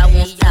says I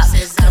won't stop.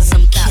 Cause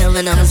I'm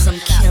killing them. Look,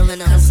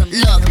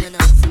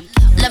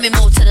 let me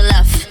move to the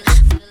left.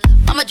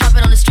 I'ma drop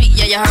it on the street,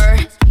 yeah, you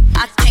heard.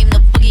 I came to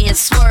boogie and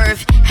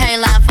swerve. Hey,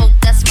 line folk,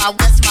 that's my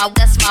word.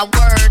 That's my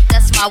word.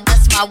 That's my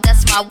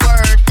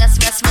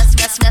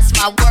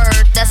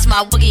word. That's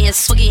my boogie and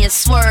swiggy and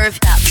swerve.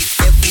 Stop.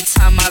 Every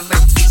time I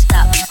wreck you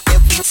stop.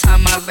 Every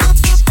time I wreck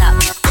you stop.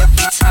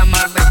 Every time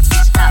I wreck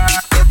you stop.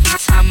 Every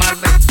time I wreck you stop. Every time I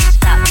wreck you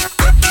stop.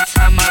 Every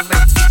time I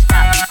wreck you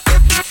stop.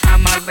 Every time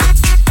I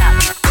wreck you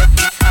stop. Every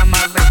time I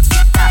wreck you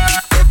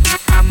stop. Every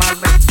time I wreck you stop. Every time I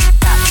wreck you stop. Every time I wreck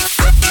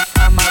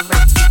you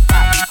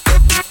stop.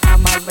 Every time I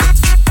wreck you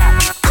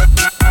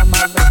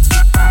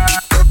stop.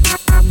 Every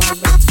time I wreck you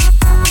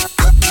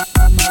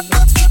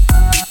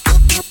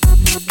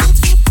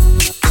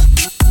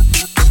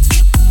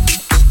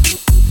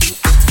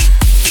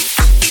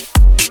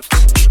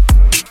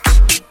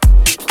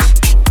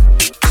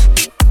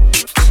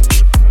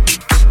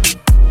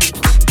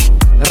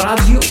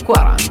Radio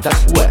 40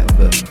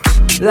 Web,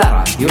 la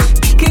radio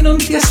che non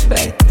ti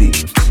aspetti.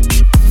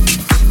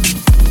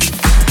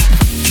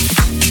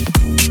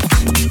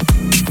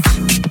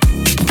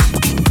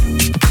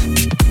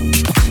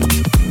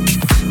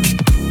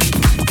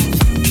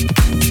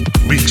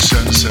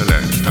 Mixa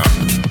seletta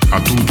a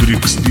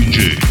Tudrix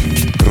DJ.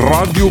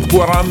 Radio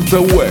 40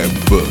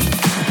 Web.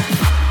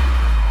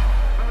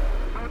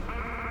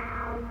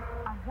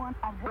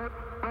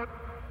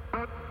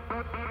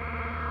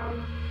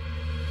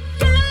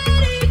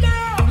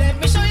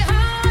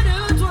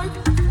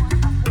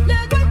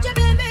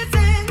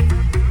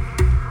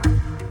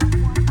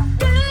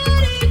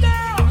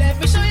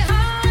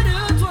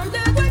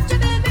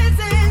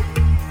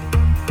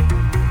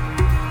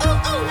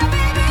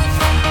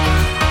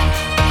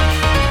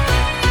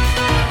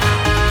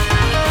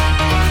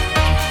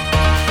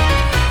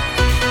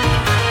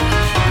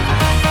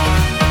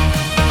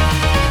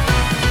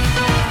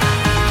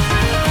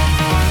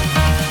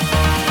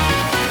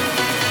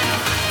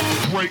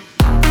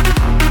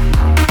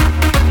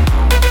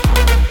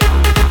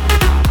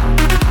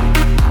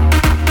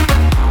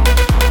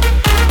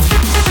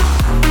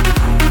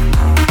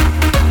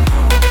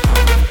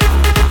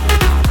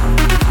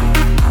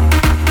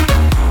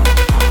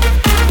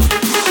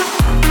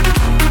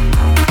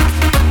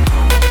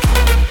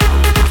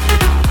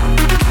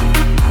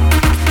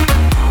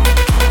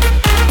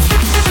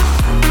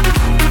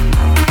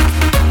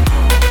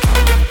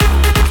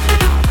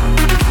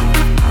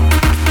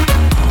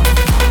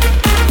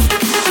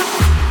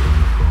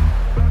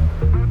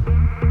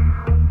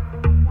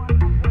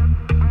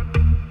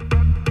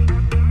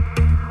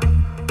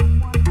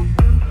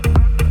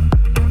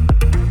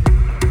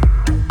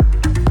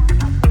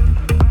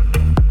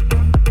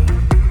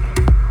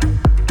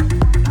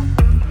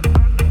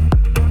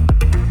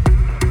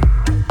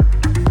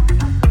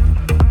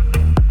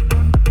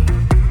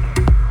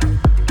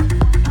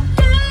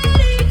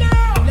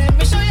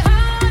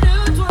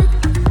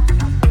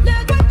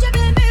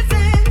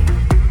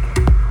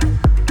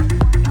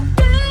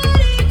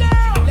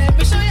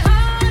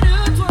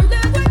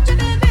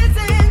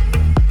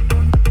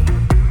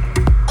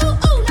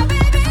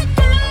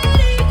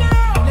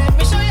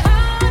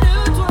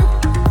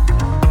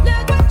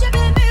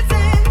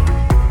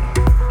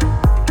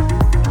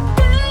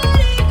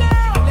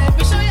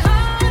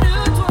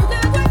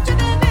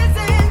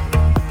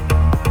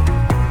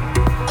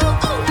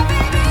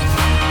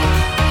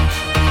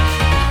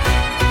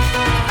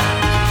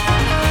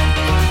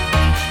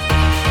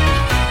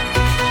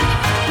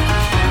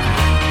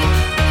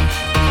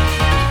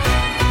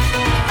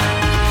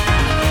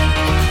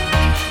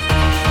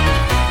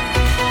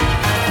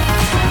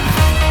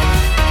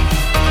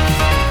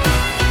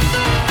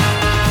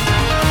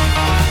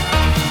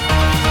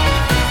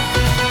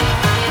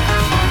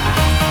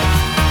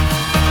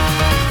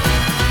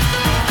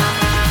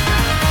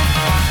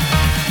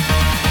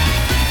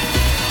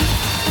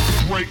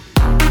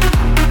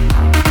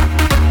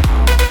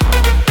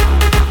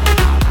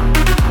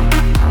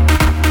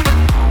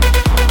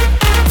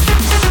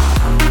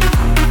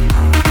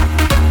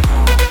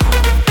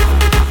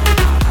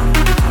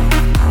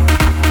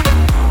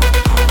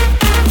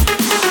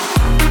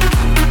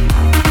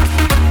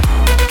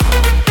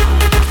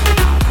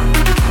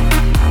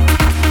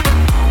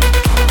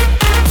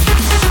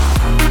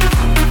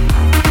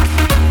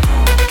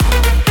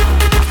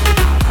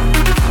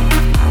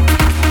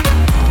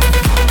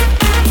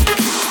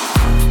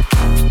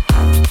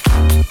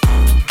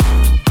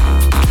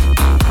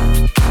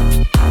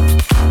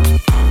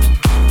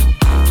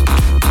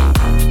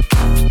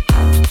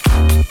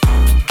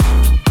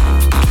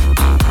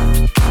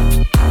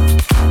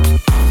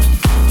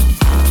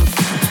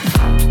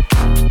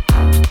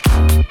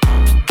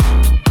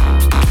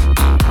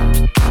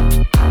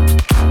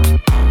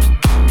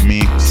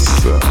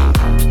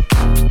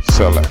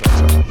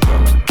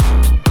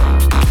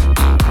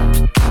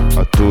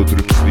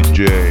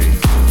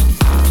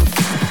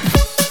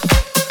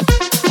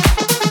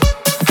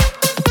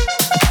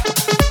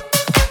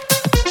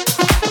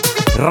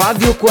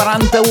 Radio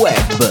 40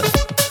 Web,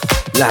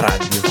 la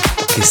radio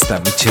che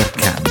stavi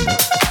cercando.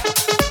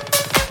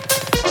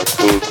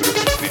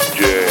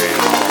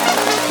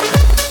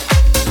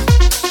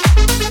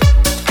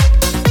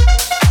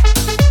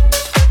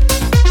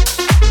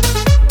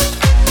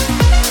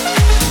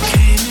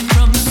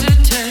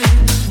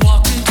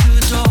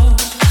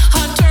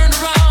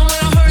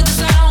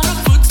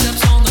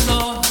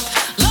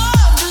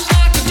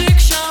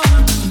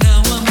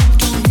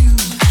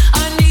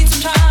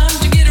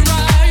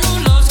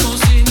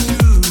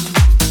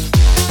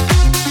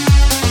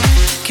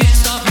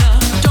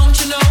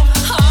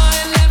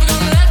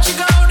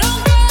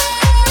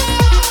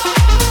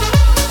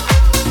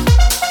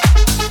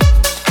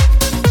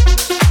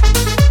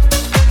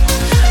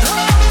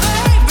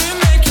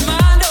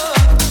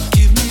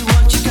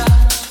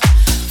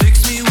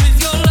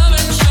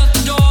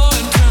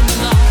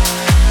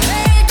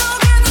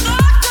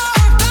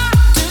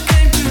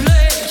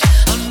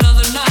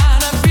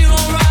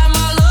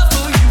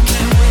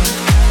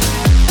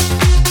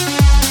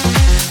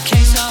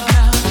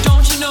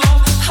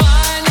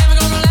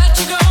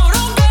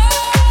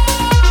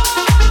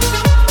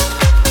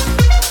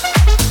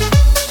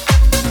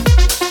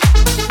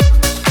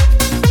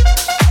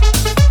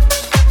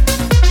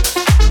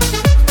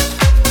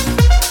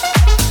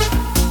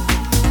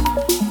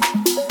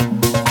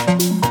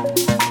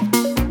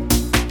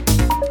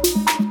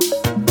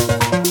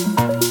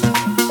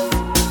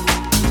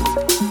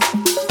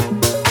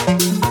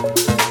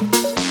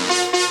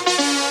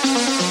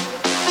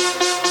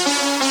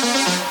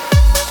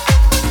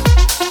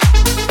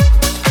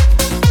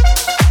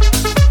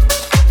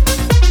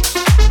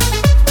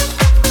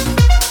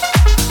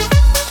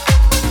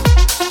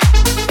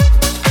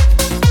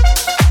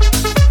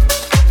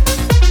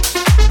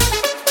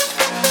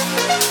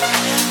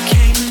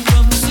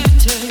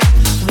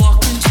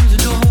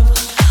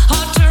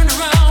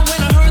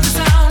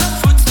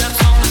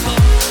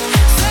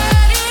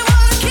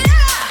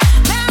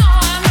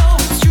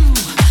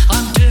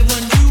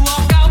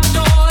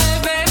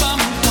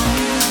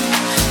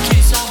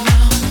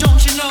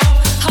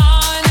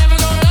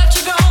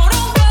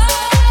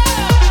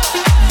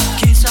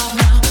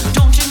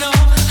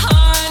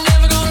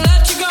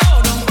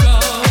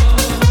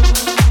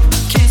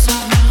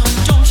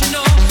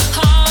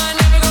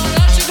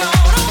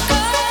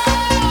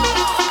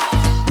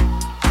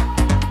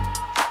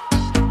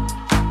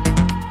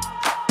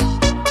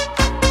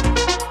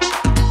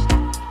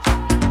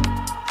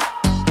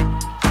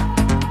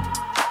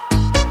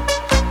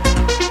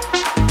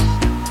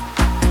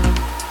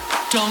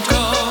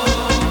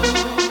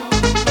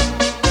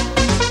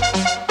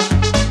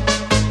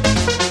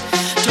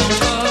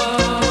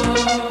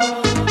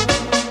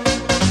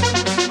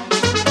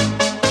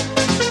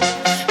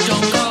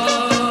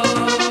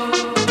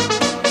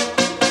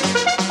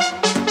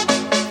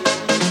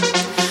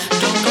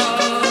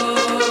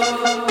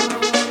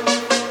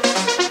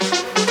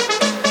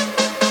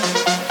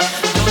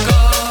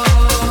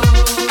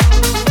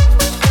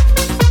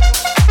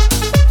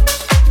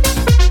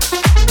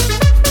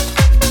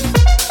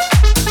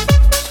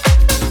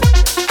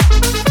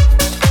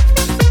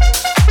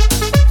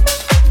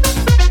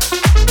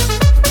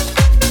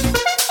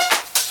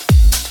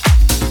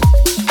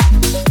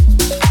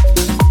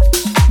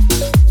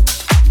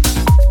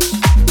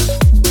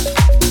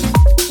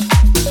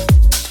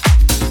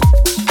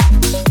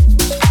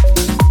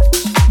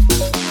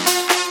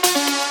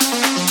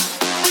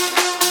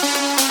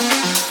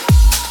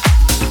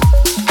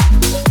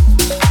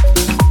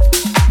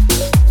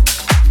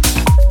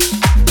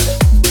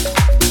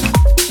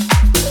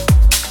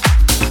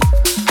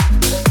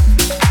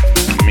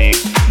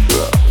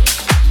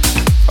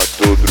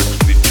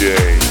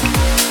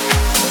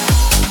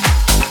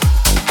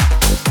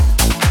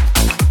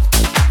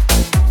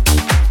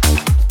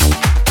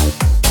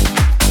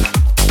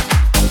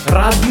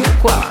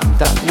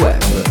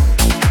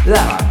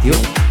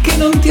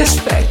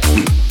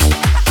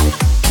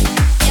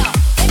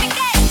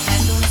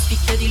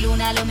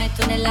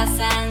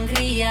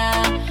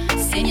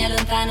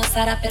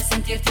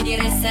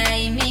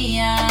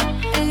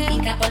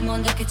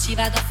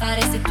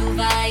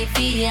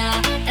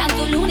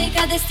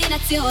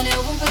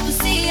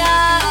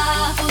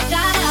 Musica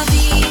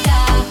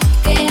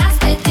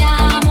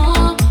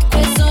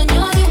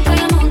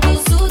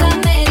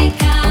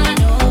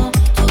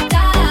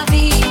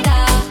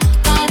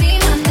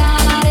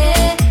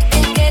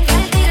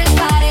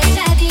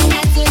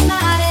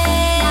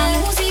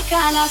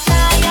la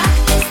playa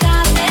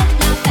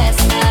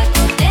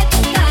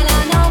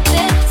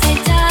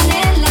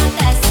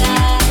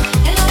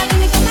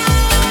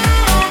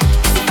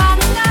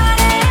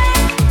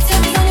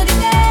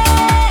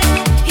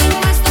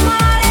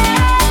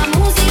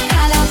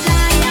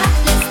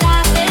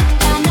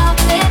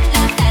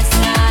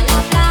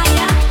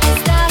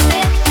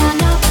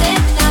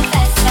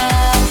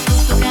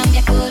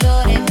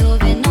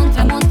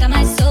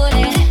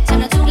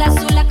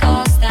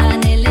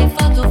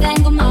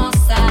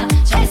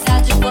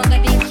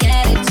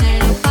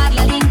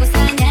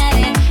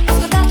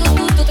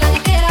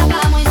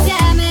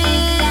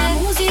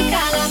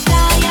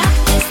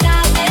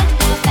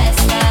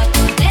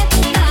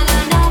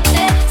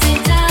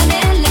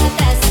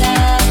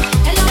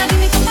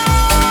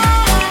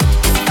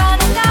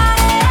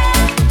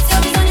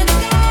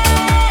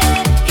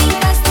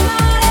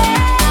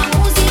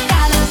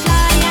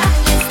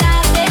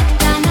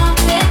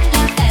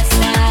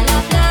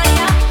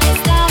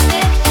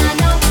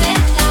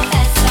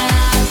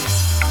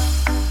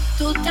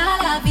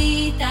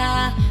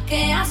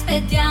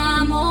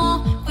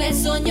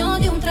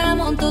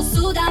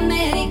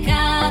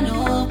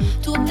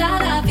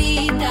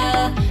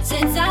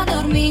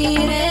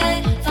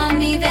dormire,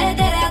 fammi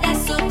vedere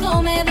adesso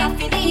come va a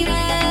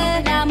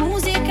finire. La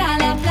musica,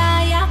 la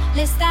playa,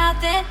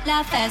 l'estate,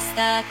 la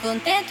festa,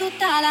 con te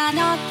tutta la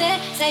notte,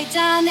 sei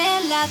già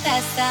nella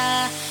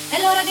testa. E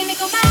allora dimmi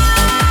com'è,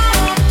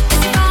 che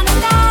si fa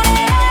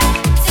notare,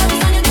 se ho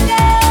bisogno di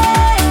te,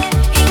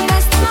 in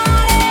questo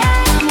mare.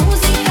 La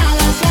musica,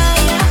 la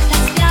playa, la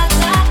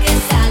spiaggia che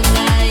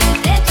salva, io e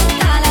te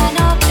tutta la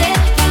notte,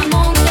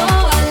 tramonto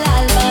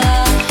all'alba.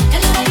 E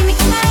allora dimmi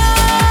com'è,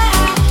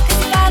 che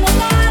si fa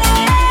notare,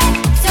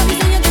 se ho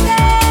bisogno di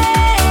te,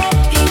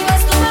 in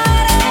questo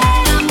mare.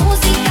 La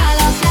musica,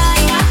 la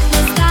playa,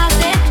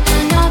 l'estate, la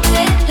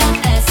notte, la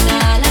festa.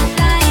 La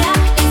playa,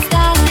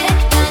 l'estate,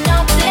 la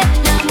notte,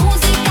 la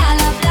musica,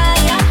 la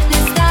playa,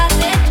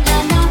 l'estate, la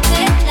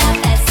notte, la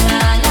festa.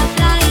 La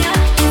playa,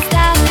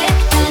 l'estate,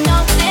 la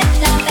notte,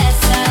 la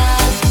festa.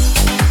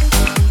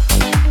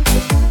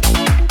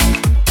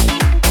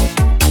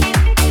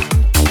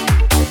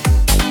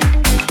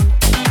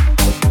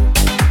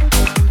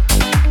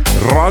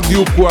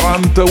 Radio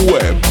 40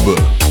 Web.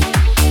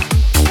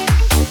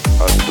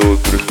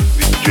 Atodrix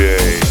DJ.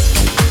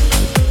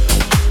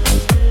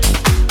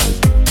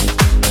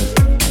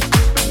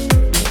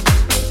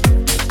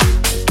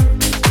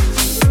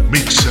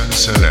 Mix and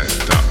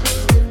Selecta.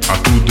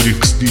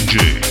 Atudrix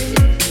DJ.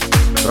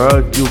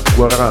 Radio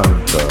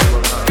 40.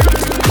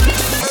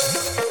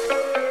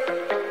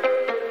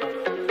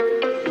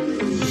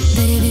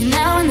 Baby,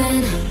 now and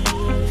then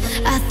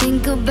I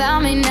think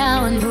about me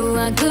now and who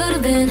I could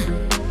have been.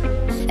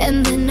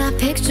 And then I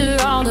picture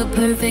all the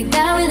perfect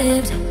that we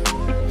lived,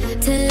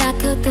 till I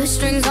cut the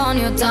strings on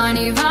your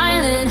tiny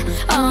violin.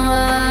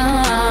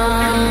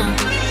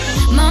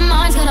 My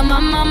mind's got a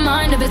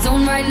mind of its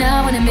own right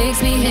now, and it makes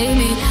me hate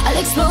me. I'll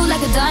explode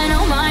like a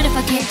dynamite if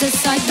I can't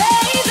decide,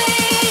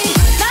 baby.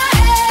 My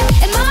head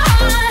and my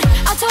heart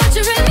are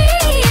torturing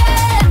me,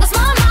 yeah. Lost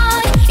my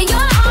mind in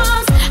your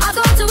arms, I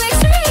go to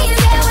extremes,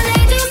 yeah. When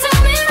they do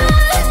tell me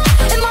run,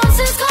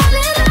 emotions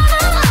calling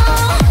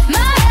out.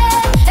 My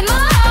head and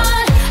my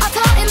heart are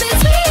caught in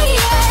between,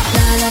 yeah.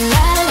 La la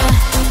la la,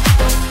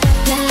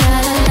 la la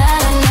la la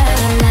la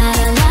la la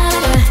la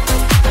la.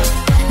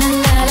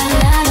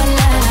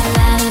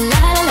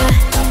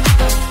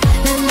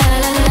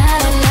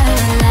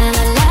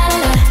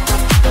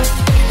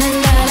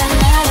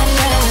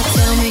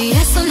 Tell me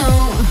yes or no,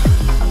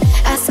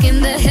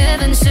 asking the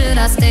heavens, should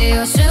I stay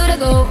or should I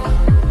go?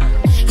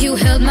 You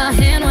held my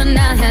hand when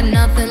I had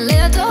nothing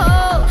left to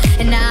hold,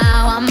 and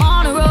now I'm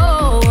on a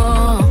roll.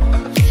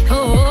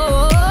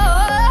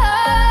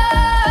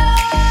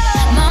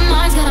 My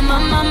mind's got a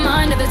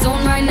mind of its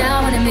own right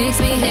now, and it makes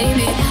me hate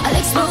me. I'll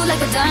explode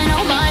like a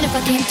dynamite if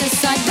I can't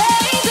decide,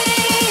 baby.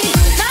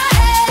 My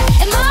head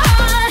and my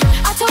heart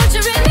are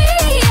torturing me,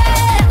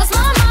 yeah. Lost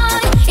my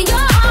mind in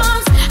your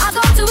arms, I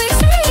go to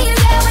extremes,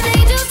 yeah. When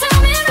they do tell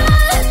me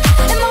run,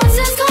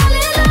 emotions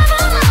calling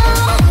out.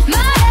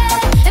 My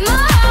head and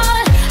my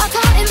heart are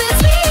caught in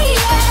between,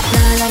 yeah.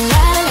 La la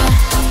la la,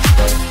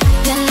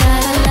 la la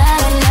la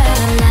la la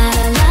la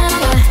la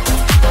la.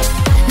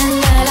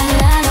 La la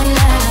la la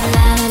la la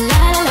la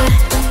la la.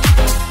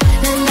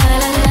 La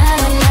la la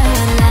la la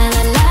la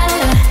la la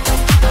la.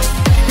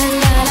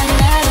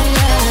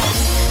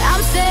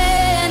 I'm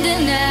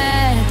standing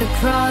at the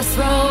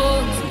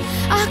crossroads.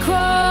 I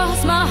cross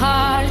my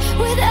heart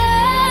with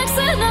X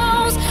and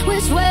O's.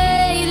 Which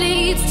way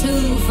leads to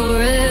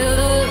forever?